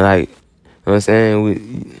 and like, you know what I'm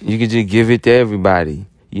saying? You could just give it to everybody,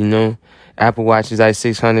 you know. Apple Watch is like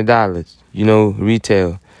 $600, you know,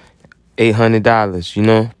 retail. $800, you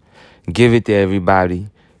know, give it to everybody.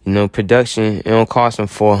 You know, production, it don't cost them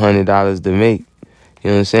 $400 to make. You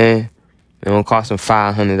know what I'm saying? It don't cost them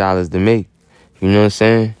 $500 to make. You know what I'm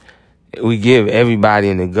saying? We give everybody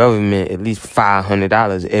in the government at least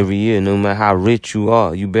 $500 every year, no matter how rich you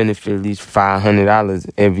are. You benefit at least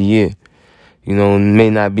 $500 every year. You know, it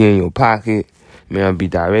may not be in your pocket, it may not be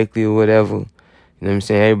directly or whatever. You know what I'm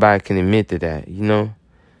saying? Everybody can admit to that, you know? You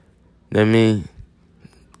know what I mean?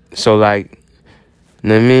 So, like, you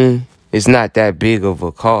know what I mean? It's not that big of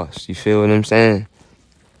a cost. You feel what I'm saying?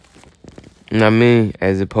 You know what I mean?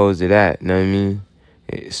 As opposed to that, you know what I mean?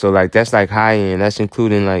 So like that's like high end. That's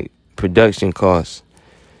including like production costs.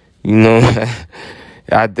 You know,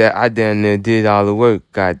 I damn near did all the work.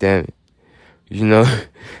 God damn it. You know,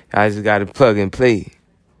 I just got to plug and play.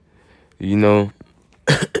 You know,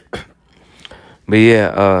 but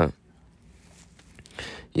yeah,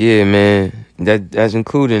 yeah, man. That's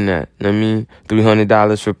including that. I mean,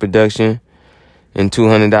 $300 for production and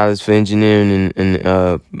 $200 for engineering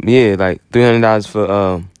and yeah, like $300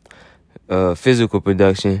 for physical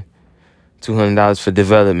production, $200 for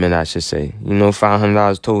development, I should say. You know,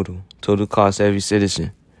 $500 total cost every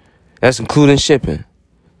citizen. That's including shipping.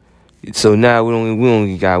 So now we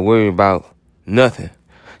don't got to worry about nothing.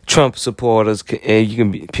 Trump supporters people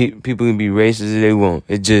can be racist as they want.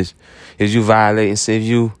 It just is you violating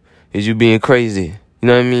civil. Is you being crazy? You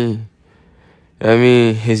know what I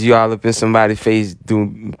mean? Is you all up in somebody's face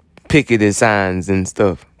doing picketing signs and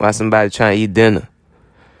stuff while somebody trying to eat dinner?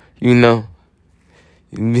 You know?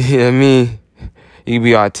 You know what I mean? You can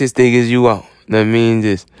be artistic as you want. You know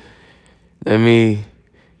what I mean?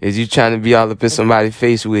 Is you trying to be all up in somebody's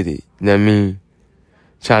face with it? You know what I mean?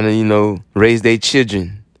 Trying to, you know, raise their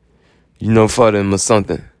children, you know, for them or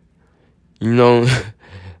something. You know?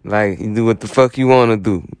 Like, you do what the fuck you want to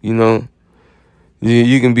do, you know?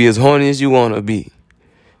 You can be as horny as you want to be.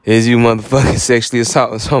 As you motherfucking sexually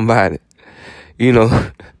assault somebody. You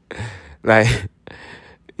know? Like,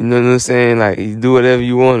 you know what I'm saying? Like, you do whatever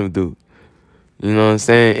you want to do. You know what I'm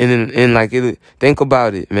saying? And like, think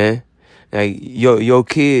about it, man. Like, your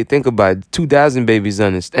kid, think about it. 2,000 babies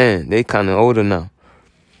understand. They kind of older now.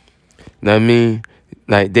 Know what I mean?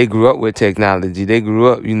 Like, they grew up with technology. They grew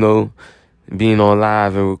up, you know, being on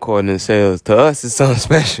live and recording themselves. To us, it's something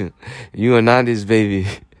special. You are not this baby.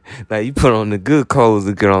 Like, you put on the good clothes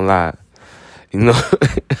to get on live. You know?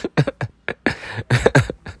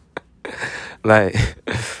 Like,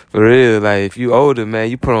 for real, like, if you older, man,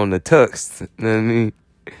 you put on the tux. You know what I mean?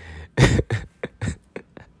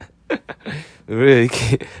 For real, you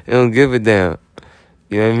don't give a damn.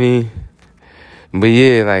 You know what I mean? But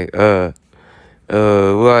yeah, like, what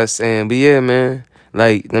I was saying, but yeah, man.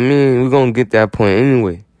 Like, I mean, we're gonna get that point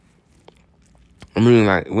anyway. I mean,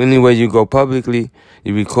 like, anywhere you go publicly,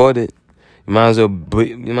 you record it, you might as well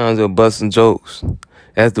bust some jokes.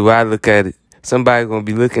 That's the way I look at it. Somebody gonna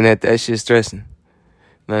be looking at that shit stressing.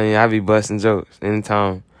 I mean, I be busting jokes every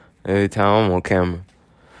time I'm on camera.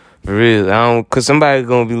 For real, cause somebody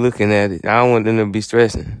gonna be looking at it. I don't want them to be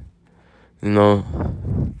stressing. You know?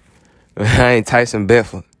 I ain't Tyson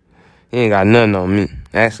Bedford. He ain't got nothing on me.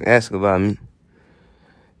 Ask about me.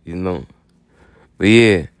 You know. But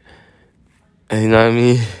yeah. You know what I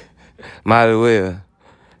mean? Might as well.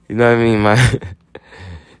 You know what I mean?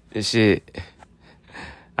 This shit.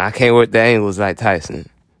 I can't work the angles like Tyson.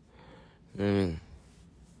 You know what I mean?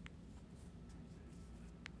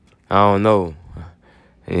 I don't know.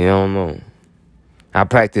 You don't know. I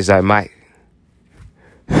practice like Mike.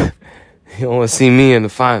 You don't want to see me in the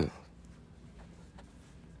final.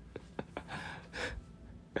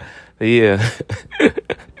 But yeah.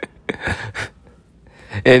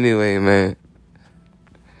 Anyway, man.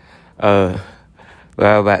 What I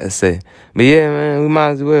was about to say. But yeah, man, we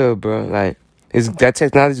might as well, bro. Like, that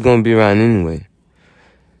technology's gonna be around anyway.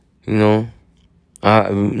 You know? You know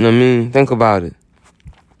what I mean? Think about it.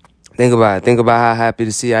 Think about how happy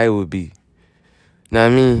the CIA would be. You know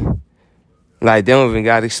what I mean? Like, they don't even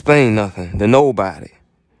gotta explain nothing to nobody.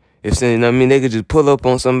 You know what I mean? They could just pull up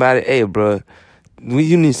on somebody, hey, bro,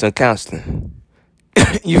 you need some counseling.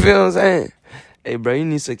 You feel what I'm saying? Hey, bro, you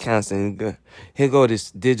need some counseling. Here go this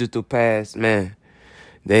digital pass, man.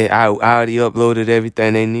 I already uploaded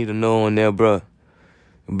everything they need to know on there, bro.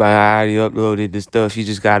 But I already uploaded the stuff. You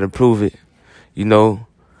just gotta prove it. You know?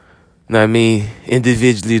 Know what I mean?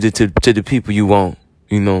 Individually to the people you want.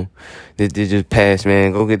 You know? They just pass,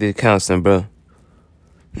 man. Go get the counseling, bro.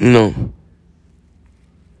 You know?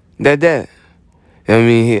 That. You know what I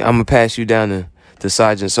mean? I'm gonna pass you down to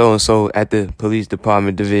Sergeant so-and-so at the police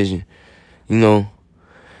department division. You know?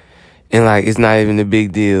 And like, it's not even a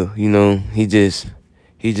big deal. You know? He just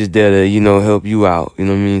there to, you know, help you out. You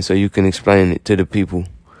know what I mean? So you can explain it to the people.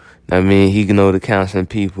 I mean, he can know the counseling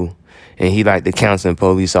people. And he like the counseling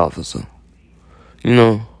police officer. You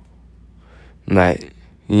know? Like,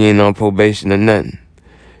 he ain't on probation or nothing.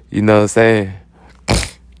 You know what I'm saying?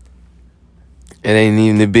 It ain't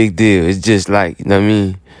even a big deal. It's just like, you know what I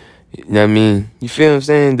mean? You know what I mean? You feel what I'm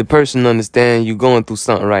saying? The person understand you going through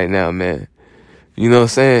something right now, man. You know what I'm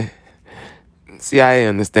saying? CIA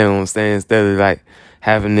understand what I'm saying instead of like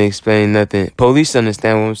having to explain nothing. Police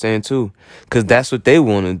understand what I'm saying too. Cause that's what they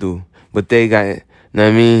want to do. But they got, you know what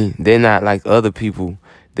I mean? They're not like other people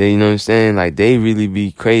They, you know what I'm saying? Like, they really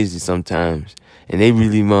be crazy sometimes. And they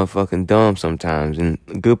really motherfucking dumb sometimes. And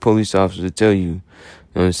a good police officer will tell you, you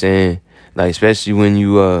know what I'm saying? Like, especially when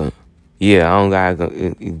you, yeah, I don't gotta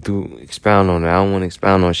expound on it. I don't want to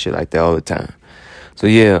expound on shit like that all the time. So,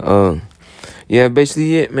 yeah,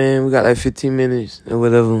 basically it, man. We got like 15 minutes or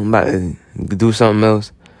whatever. I'm about to do something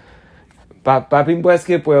else. Papi, mwen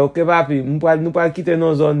preske pou, ok papi? Nou pa kite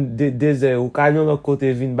nan zon dese, ou ka yon lò kote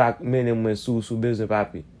vin bak menen mwen sou beze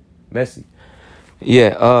papi. Merci.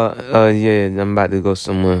 Yeah, yeah, I'm about to go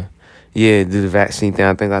somewhere. Yeah, do the vaccine thing,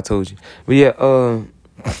 I think I told you. But yeah, I'm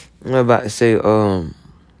about to say,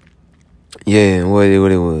 yeah, what it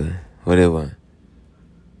was.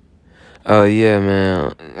 Yeah,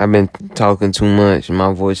 man, I've been talking too much.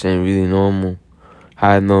 My voice ain't really normal.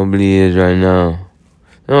 How it normally is right now.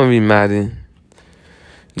 It don't really matter.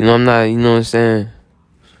 You know, I'm not, you know what I'm saying?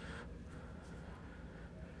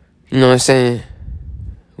 You know what I'm saying?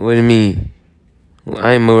 What do you mean?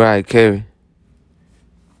 I ain't Mariah Carey.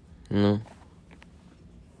 You know?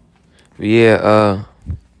 But yeah,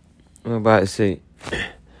 what I'm about to say?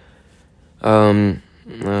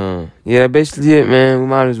 Yeah, basically it, man. We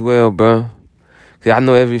might as well, bro. Cause I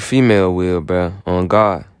know every female will, bro. On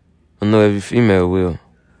God. I know every female will.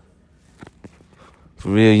 For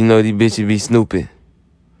real, you know these bitches be snooping.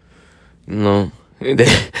 You know, they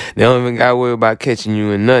don't even gotta worry about catching you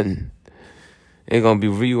in nothing. They gonna be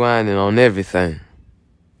rewinding on everything.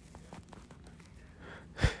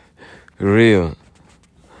 For real.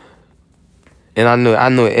 And I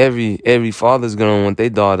know every father's gonna want their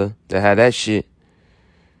daughter to have that shit.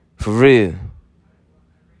 For real.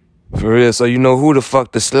 For real. So you know who the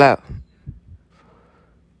fuck to slap.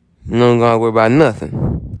 You don't gotta worry about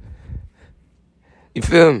nothing. You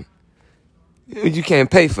feel me? You can't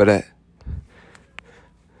pay for that.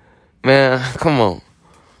 Man, come on.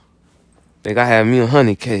 Think I have me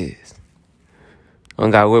 100 Ks. I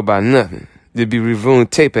don't gotta worry about nothing. Just be reviewing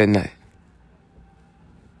tape at night.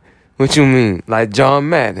 What you mean? Like John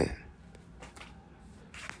Madden?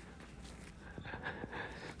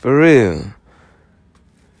 For real.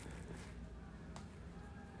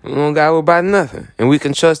 We don't gotta worry about nothing. And we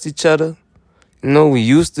can trust each other. You know, we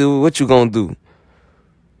used to. What you gonna do?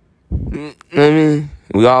 You know what I mean?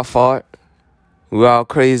 We all fart. We all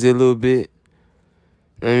crazy a little bit.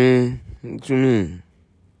 I mean, what you mean?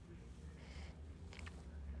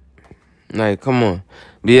 Like, come on.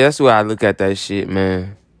 But yeah, that's the way I look at that shit,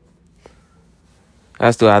 man.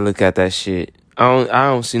 That's the way I look at that shit. I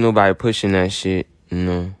don't see nobody pushing that shit, you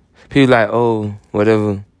know. People like, oh,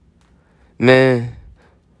 whatever. Man.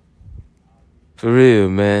 For real,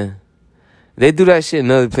 man. They do that shit in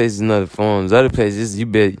other places, in other forms. Other places, you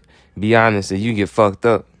better be honest, or you get fucked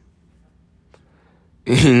up.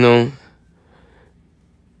 You know?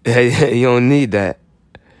 You don't need that.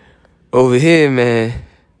 Over here, man,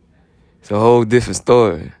 it's a whole different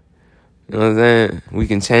story. You know what I'm saying? We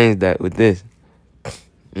can change that with this.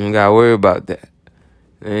 You don't gotta worry about that.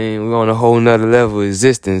 I mean, we're on a whole nother level of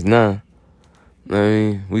existence now. I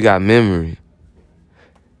mean, we got memory.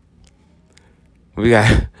 We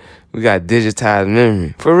got digitized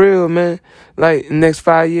memory. For real, man. Like, the next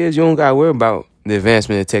 5 years, you don't gotta worry about the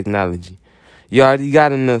advancement of technology. You already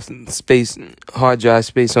got enough space, hard drive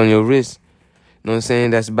space on your wrist. You know what I'm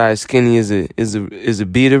saying? That's about as skinny as a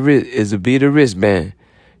beater wristband.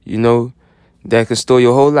 You know, that can store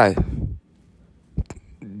your whole life.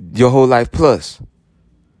 Your whole life plus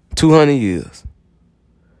 200 years.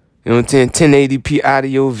 You know what I'm saying? 1080p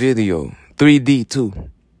audio, video, 3D too.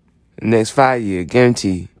 The next 5 years,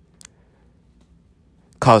 guaranteed.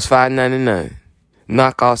 Cost $5.99.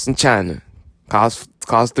 Knockoffs in China. Cost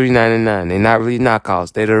 $3.99. They're not really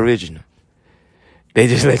knockoffs. They're the original. They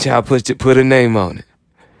just let y'all put a name on it.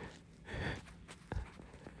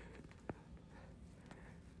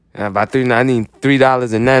 And about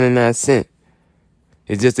 $3.99.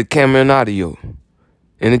 It's just a camera and audio.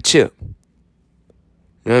 And a chip. You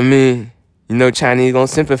know what I mean? You know Chinese gonna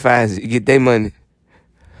simplify it. You get their money.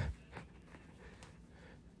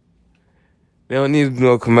 They don't need to do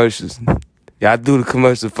no commercials. Y'all do the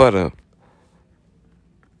commercial for them.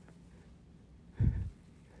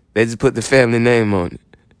 They just put the family name on it.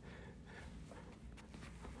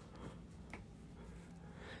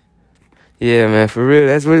 Yeah, man, for real.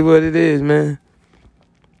 That's really what it is, man.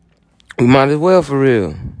 We might as well, for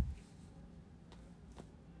real.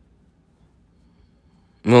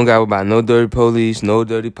 We don't got about no dirty police, no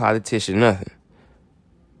dirty politician, nothing.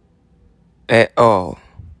 At all.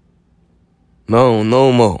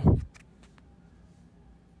 No more.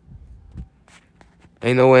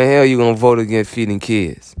 Ain't no way in hell you gonna vote against feeding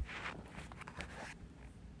kids.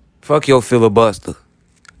 Fuck your filibuster.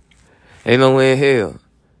 Ain't no way in hell.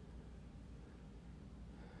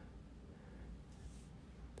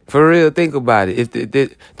 For real, think about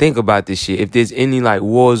it. Think about this shit. If there's any like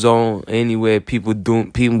war zone anywhere people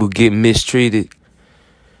get mistreated,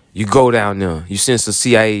 you go down there. You send some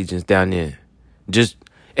CIA agents down there. Just,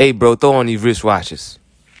 hey bro, throw on these wristwatches.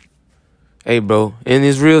 Hey bro, in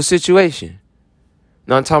this real situation.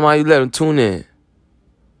 Now I'm talking about you let them tune in.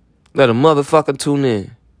 Let them motherfucker tune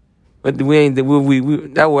in. But we ain't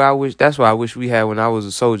that's what I wish we had when I was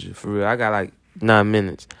a soldier, for real. I got like 9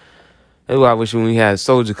 minutes. That's what I wish when we had a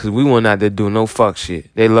soldier, because we weren't out there doing no fuck shit.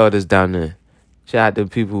 They loved us down there. Shout out to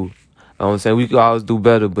people. You know what I'm saying? We could always do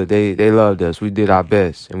better, but they loved us. We did our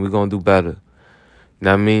best, and we're going to do better. You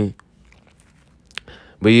know what I mean?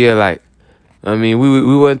 But yeah, like, I mean,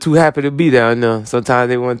 we weren't too happy to be down there. Sometimes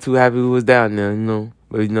they weren't too happy we was down there, you know?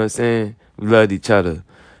 But you know what I'm saying? We loved each other. You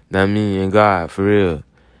know what I mean? And God, for real.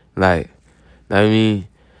 Like, you know what I mean?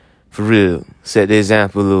 For real, set the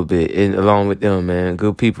example a little bit, and along with them, man.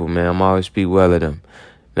 Good people, man. I'm always speak well of them.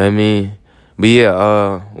 You know what I mean? But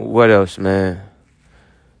yeah, what else, man?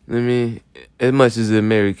 I mean, as much as the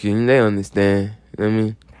American, they understand. You know what I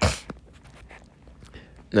mean?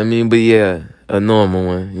 I mean, but yeah, a normal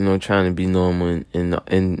one. You know, trying to be normal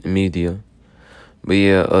in media. But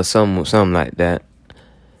yeah, something like that.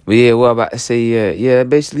 But yeah, what I'm about to say, yeah,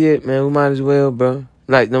 basically it, man. We might as well, bro.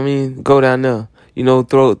 Like, I mean, go down there. You know,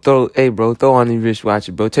 hey, bro, throw on these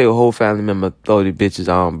wristwatches, bro. Tell your whole family member, throw these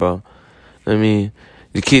bitches on, bro. I mean,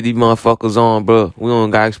 the kid these motherfuckers on, bro. We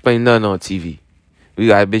don't gotta explain nothing on TV. We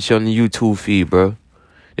got a bitch on the YouTube feed, bro.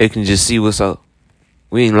 They can just see what's up.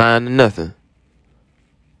 We ain't lying to nothing.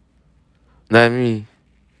 Know what I mean?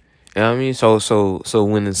 You know what I mean? So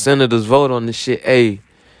when the senators vote on this shit, hey,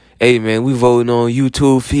 man, we voting on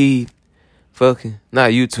YouTube feed. Fucking,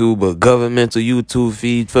 not YouTube, but governmental YouTube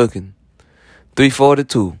feed, fucking.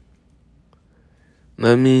 342. Know what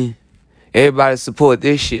I mean? Everybody support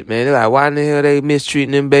this shit, man. They're like, why in the hell they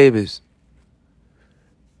mistreating them babies?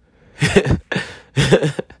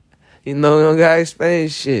 You know, we don't gotta explain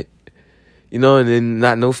shit. You know, and then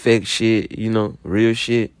not no fake shit, you know, real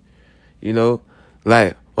shit. You know,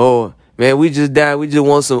 like, oh, man, we just died. We just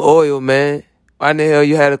want some oil, man. Why in the hell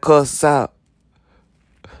you had to cuss us out?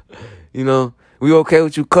 You know, we okay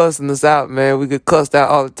with you cussing us out, man. We get cussed out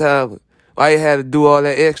all the time, but why you had to do all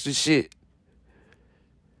that extra shit?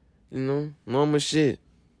 You know, normal shit.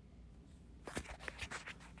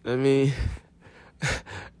 I mean,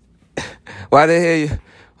 why the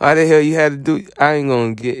hell you had to do? I ain't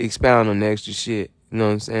gonna expound on the extra shit. You know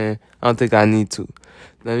what I'm saying? I don't think I need to.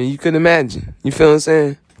 I mean, you can imagine. You feel what I'm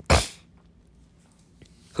saying?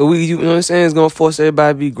 Cause you know what I'm saying? It's gonna force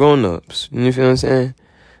everybody to be grown ups. You feel what I'm saying?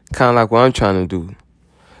 Kind of like what I'm trying to do. You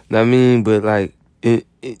know what I mean? But like,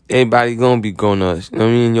 everybody gonna be grown ups. You know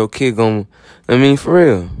what I mean? Your kid gonna, I mean, for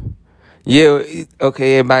real. Yeah,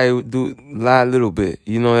 okay, everybody do lie a little bit.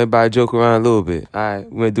 You know, everybody joke around a little bit.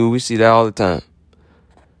 Alright, we see that all the time.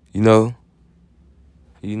 You know,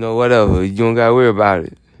 whatever. You don't gotta worry about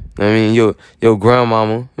it. I mean, your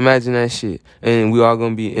grandmama, imagine that shit. And we all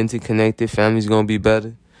gonna be interconnected. Family's gonna be better.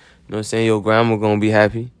 You know what I'm saying? Your grandma gonna be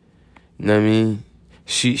happy. You know what I mean?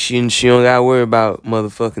 She don't gotta worry about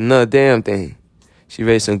motherfucking no damn thing. She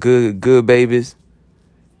raised some good babies.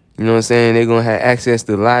 You know what I'm saying? They gonna have access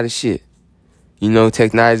to a lot of shit. You know,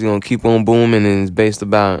 technology gonna keep on booming, and it's based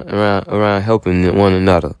around helping one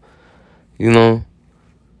another. You know?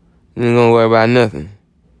 You ain't gonna worry about nothing. You know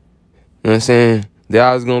what I'm saying? There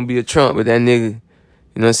always gonna be a Trump, but that nigga, you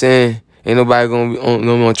know what I'm saying? Ain't nobody gonna be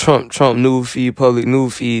on Trump news feed, public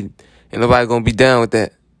news feed. Ain't nobody gonna be down with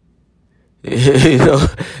that. You know?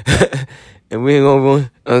 And we ain't gonna, you know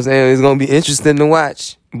what I'm saying? It's gonna be interesting to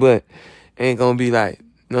watch, but ain't gonna be like, you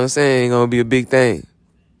know what I'm saying? Ain't gonna be a big thing.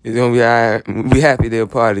 It's gonna be all right. We happy they're a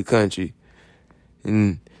part of the country.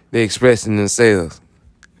 And they expressing themselves.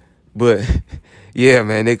 But, yeah,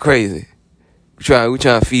 man, they crazy. We trying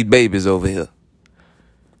to feed babies over here.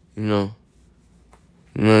 You know?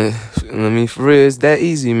 I mean, for real, it's that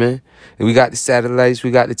easy, man. And we got the satellites,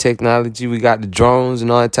 we got the technology, we got the drones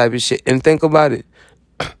and all that type of shit. And think about it.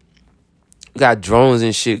 We got drones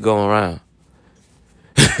and shit going around.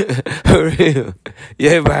 For real.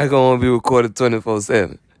 Yeah, everybody gonna be recorded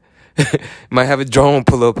 24/7. Might have a drone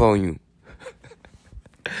pull up on you.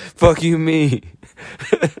 Fuck you mean?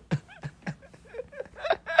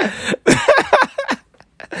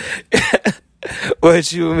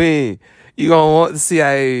 What you mean? You gonna want the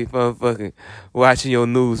CIA motherfucking watching your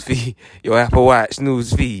news feed, your Apple Watch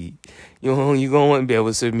news feed. You gonna want to be able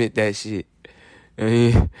to submit that shit. I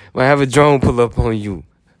mean, might have a drone pull up on you.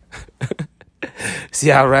 See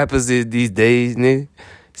how rappers is these days, nigga?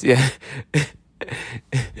 Yeah.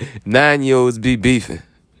 9-year-olds be beefing.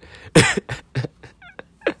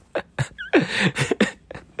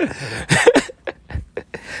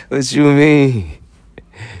 What you mean?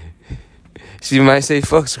 She might say,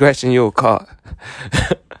 fuck scratching your car.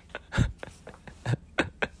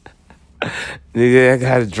 Nigga, I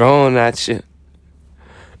got a drone that shit.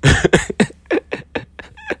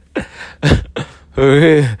 For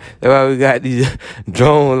real. That's why we got these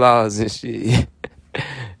drone laws and shit.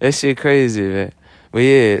 That shit crazy, man. But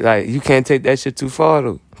yeah, like, you can't take that shit too far,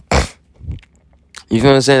 though. You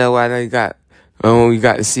feel what I'm saying? That's why they got, we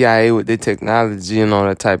got the CIA with their technology and all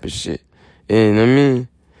that type of shit. And I mean,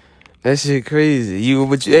 that shit crazy.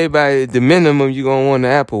 Everybody, at the minimum, you gonna want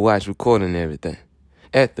an Apple Watch recording everything.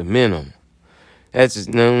 At the minimum. That's just,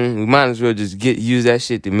 we might as well just use that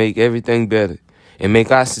shit to make everything better and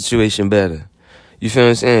make our situation better. You feel what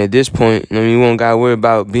I'm saying? At this point, we don't gotta worry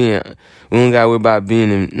about being honest.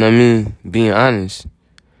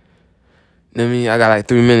 I got like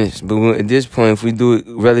 3 minutes, but at this point, if we do it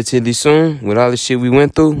relatively soon, with all the shit we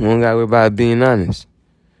went through, we don't gotta worry about being honest.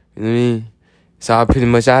 You know what I mean? It's all pretty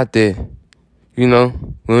much out there. You know?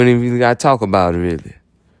 We don't even really gotta talk about it, really.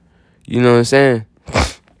 You know what I'm saying?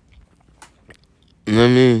 You know what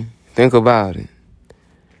I mean? Think about it.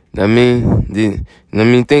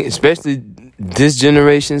 Think, especially this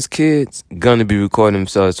generation's kids gonna be recording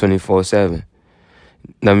themselves 24/7.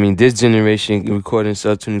 This generation recording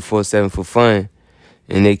themselves 24/7 for fun,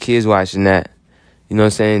 and their kids watching that. You know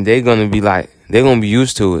what I'm saying? They're gonna be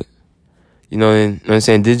used to it. You know what I'm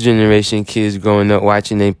saying? This generation kids growing up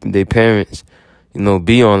watching their parents,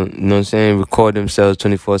 be on, you know what I'm saying, record themselves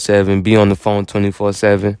 24/7, be on the phone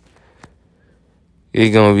 24/7.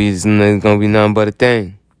 It's gonna be nothing but a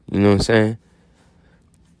thing. You know what I'm saying?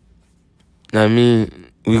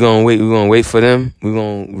 We're gonna wait for them. We're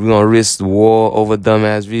gonna risk the war over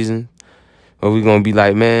dumbass reasons. Or we're gonna be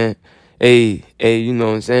like, man, hey, you know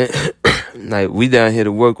what I'm saying? Like, we down here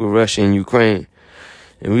to work with Russia and Ukraine.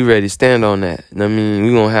 And we ready to stand on that. We're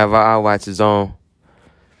gonna have our watches on.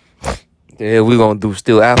 Yeah, we're gonna do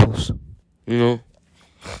still apples. You know?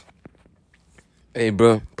 Hey,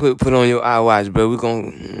 bro, put on your iWatch, bro. We're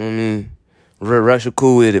gonna, Russia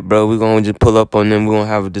cool with it, bro. We're gonna just pull up on them. We're gonna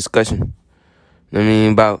have a discussion.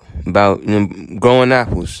 About growing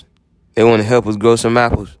apples. They want to help us grow some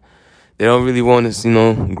apples. They don't really want us,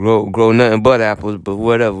 grow nothing but apples, but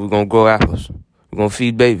whatever. We're gonna grow apples. We're gonna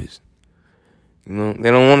feed babies.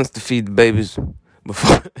 They don't want us to feed the babies, but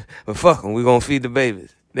fuck them. We're gonna feed the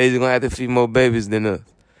babies. They just gonna have to feed more babies than us.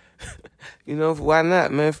 Why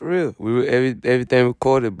not, man? For real. Everything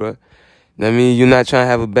recorded, bro. You're not trying to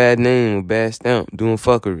have a bad name, a bad stamp, doing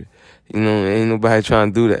fuckery. Ain't nobody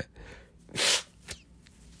trying to do that.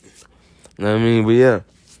 But yeah.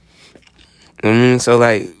 So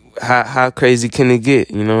like, how crazy can it get?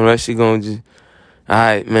 Russia gonna just,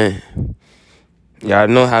 alright, man. Y'all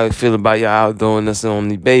know how I feel about y'all out doing us on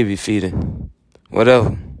the baby feeding.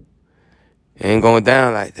 Whatever. It ain't going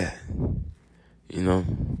down like that.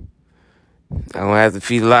 I'm gonna have to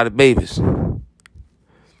feed a lot of babies.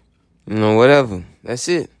 Whatever. That's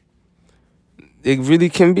it. It really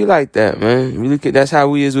can be like that, man. Really can. That's how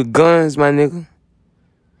we is with guns, my nigga.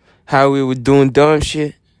 How we were doing dumb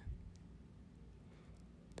shit.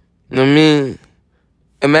 Imagine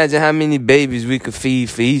how many babies we could feed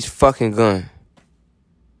for each fucking gun.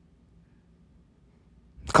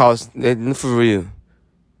 Cost, for real.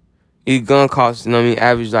 Each gun costs,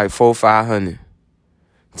 average like $400-500.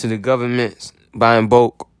 To the government buying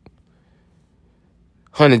bulk,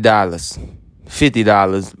 $100,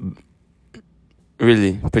 $50,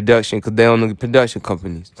 really, production, because they own the production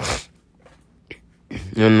companies.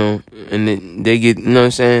 And they get, you know what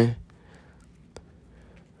I'm saying,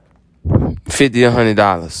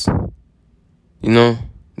 $50 $100.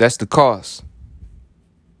 That's the cost.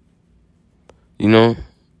 Because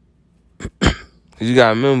you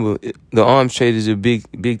gotta remember, the arms trade is a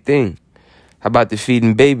big thing. How about the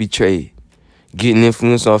feeding baby trade? Getting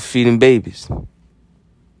influence off feeding babies.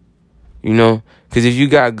 Because if you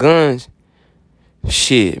got guns,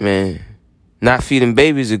 shit, man, not feeding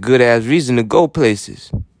babies is a good-ass reason to go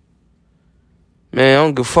places. Man, I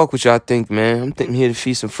don't give a fuck what y'all think, man. I'm here to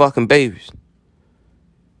feed some fucking babies.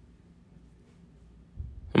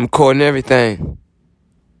 I'm recording everything.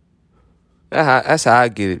 That's how I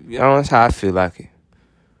get it. That's how I feel like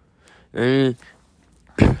it.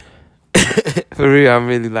 For real, I'm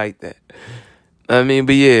really like that. But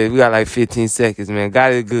yeah, we got like 15 seconds, man.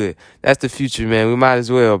 Got it good. That's the future, man. We might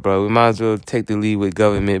as well, bro. We might as well take the lead with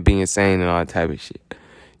government being sane and all that type of shit.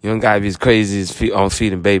 You don't gotta be as crazy as on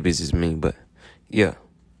feeding babies as me, but yeah.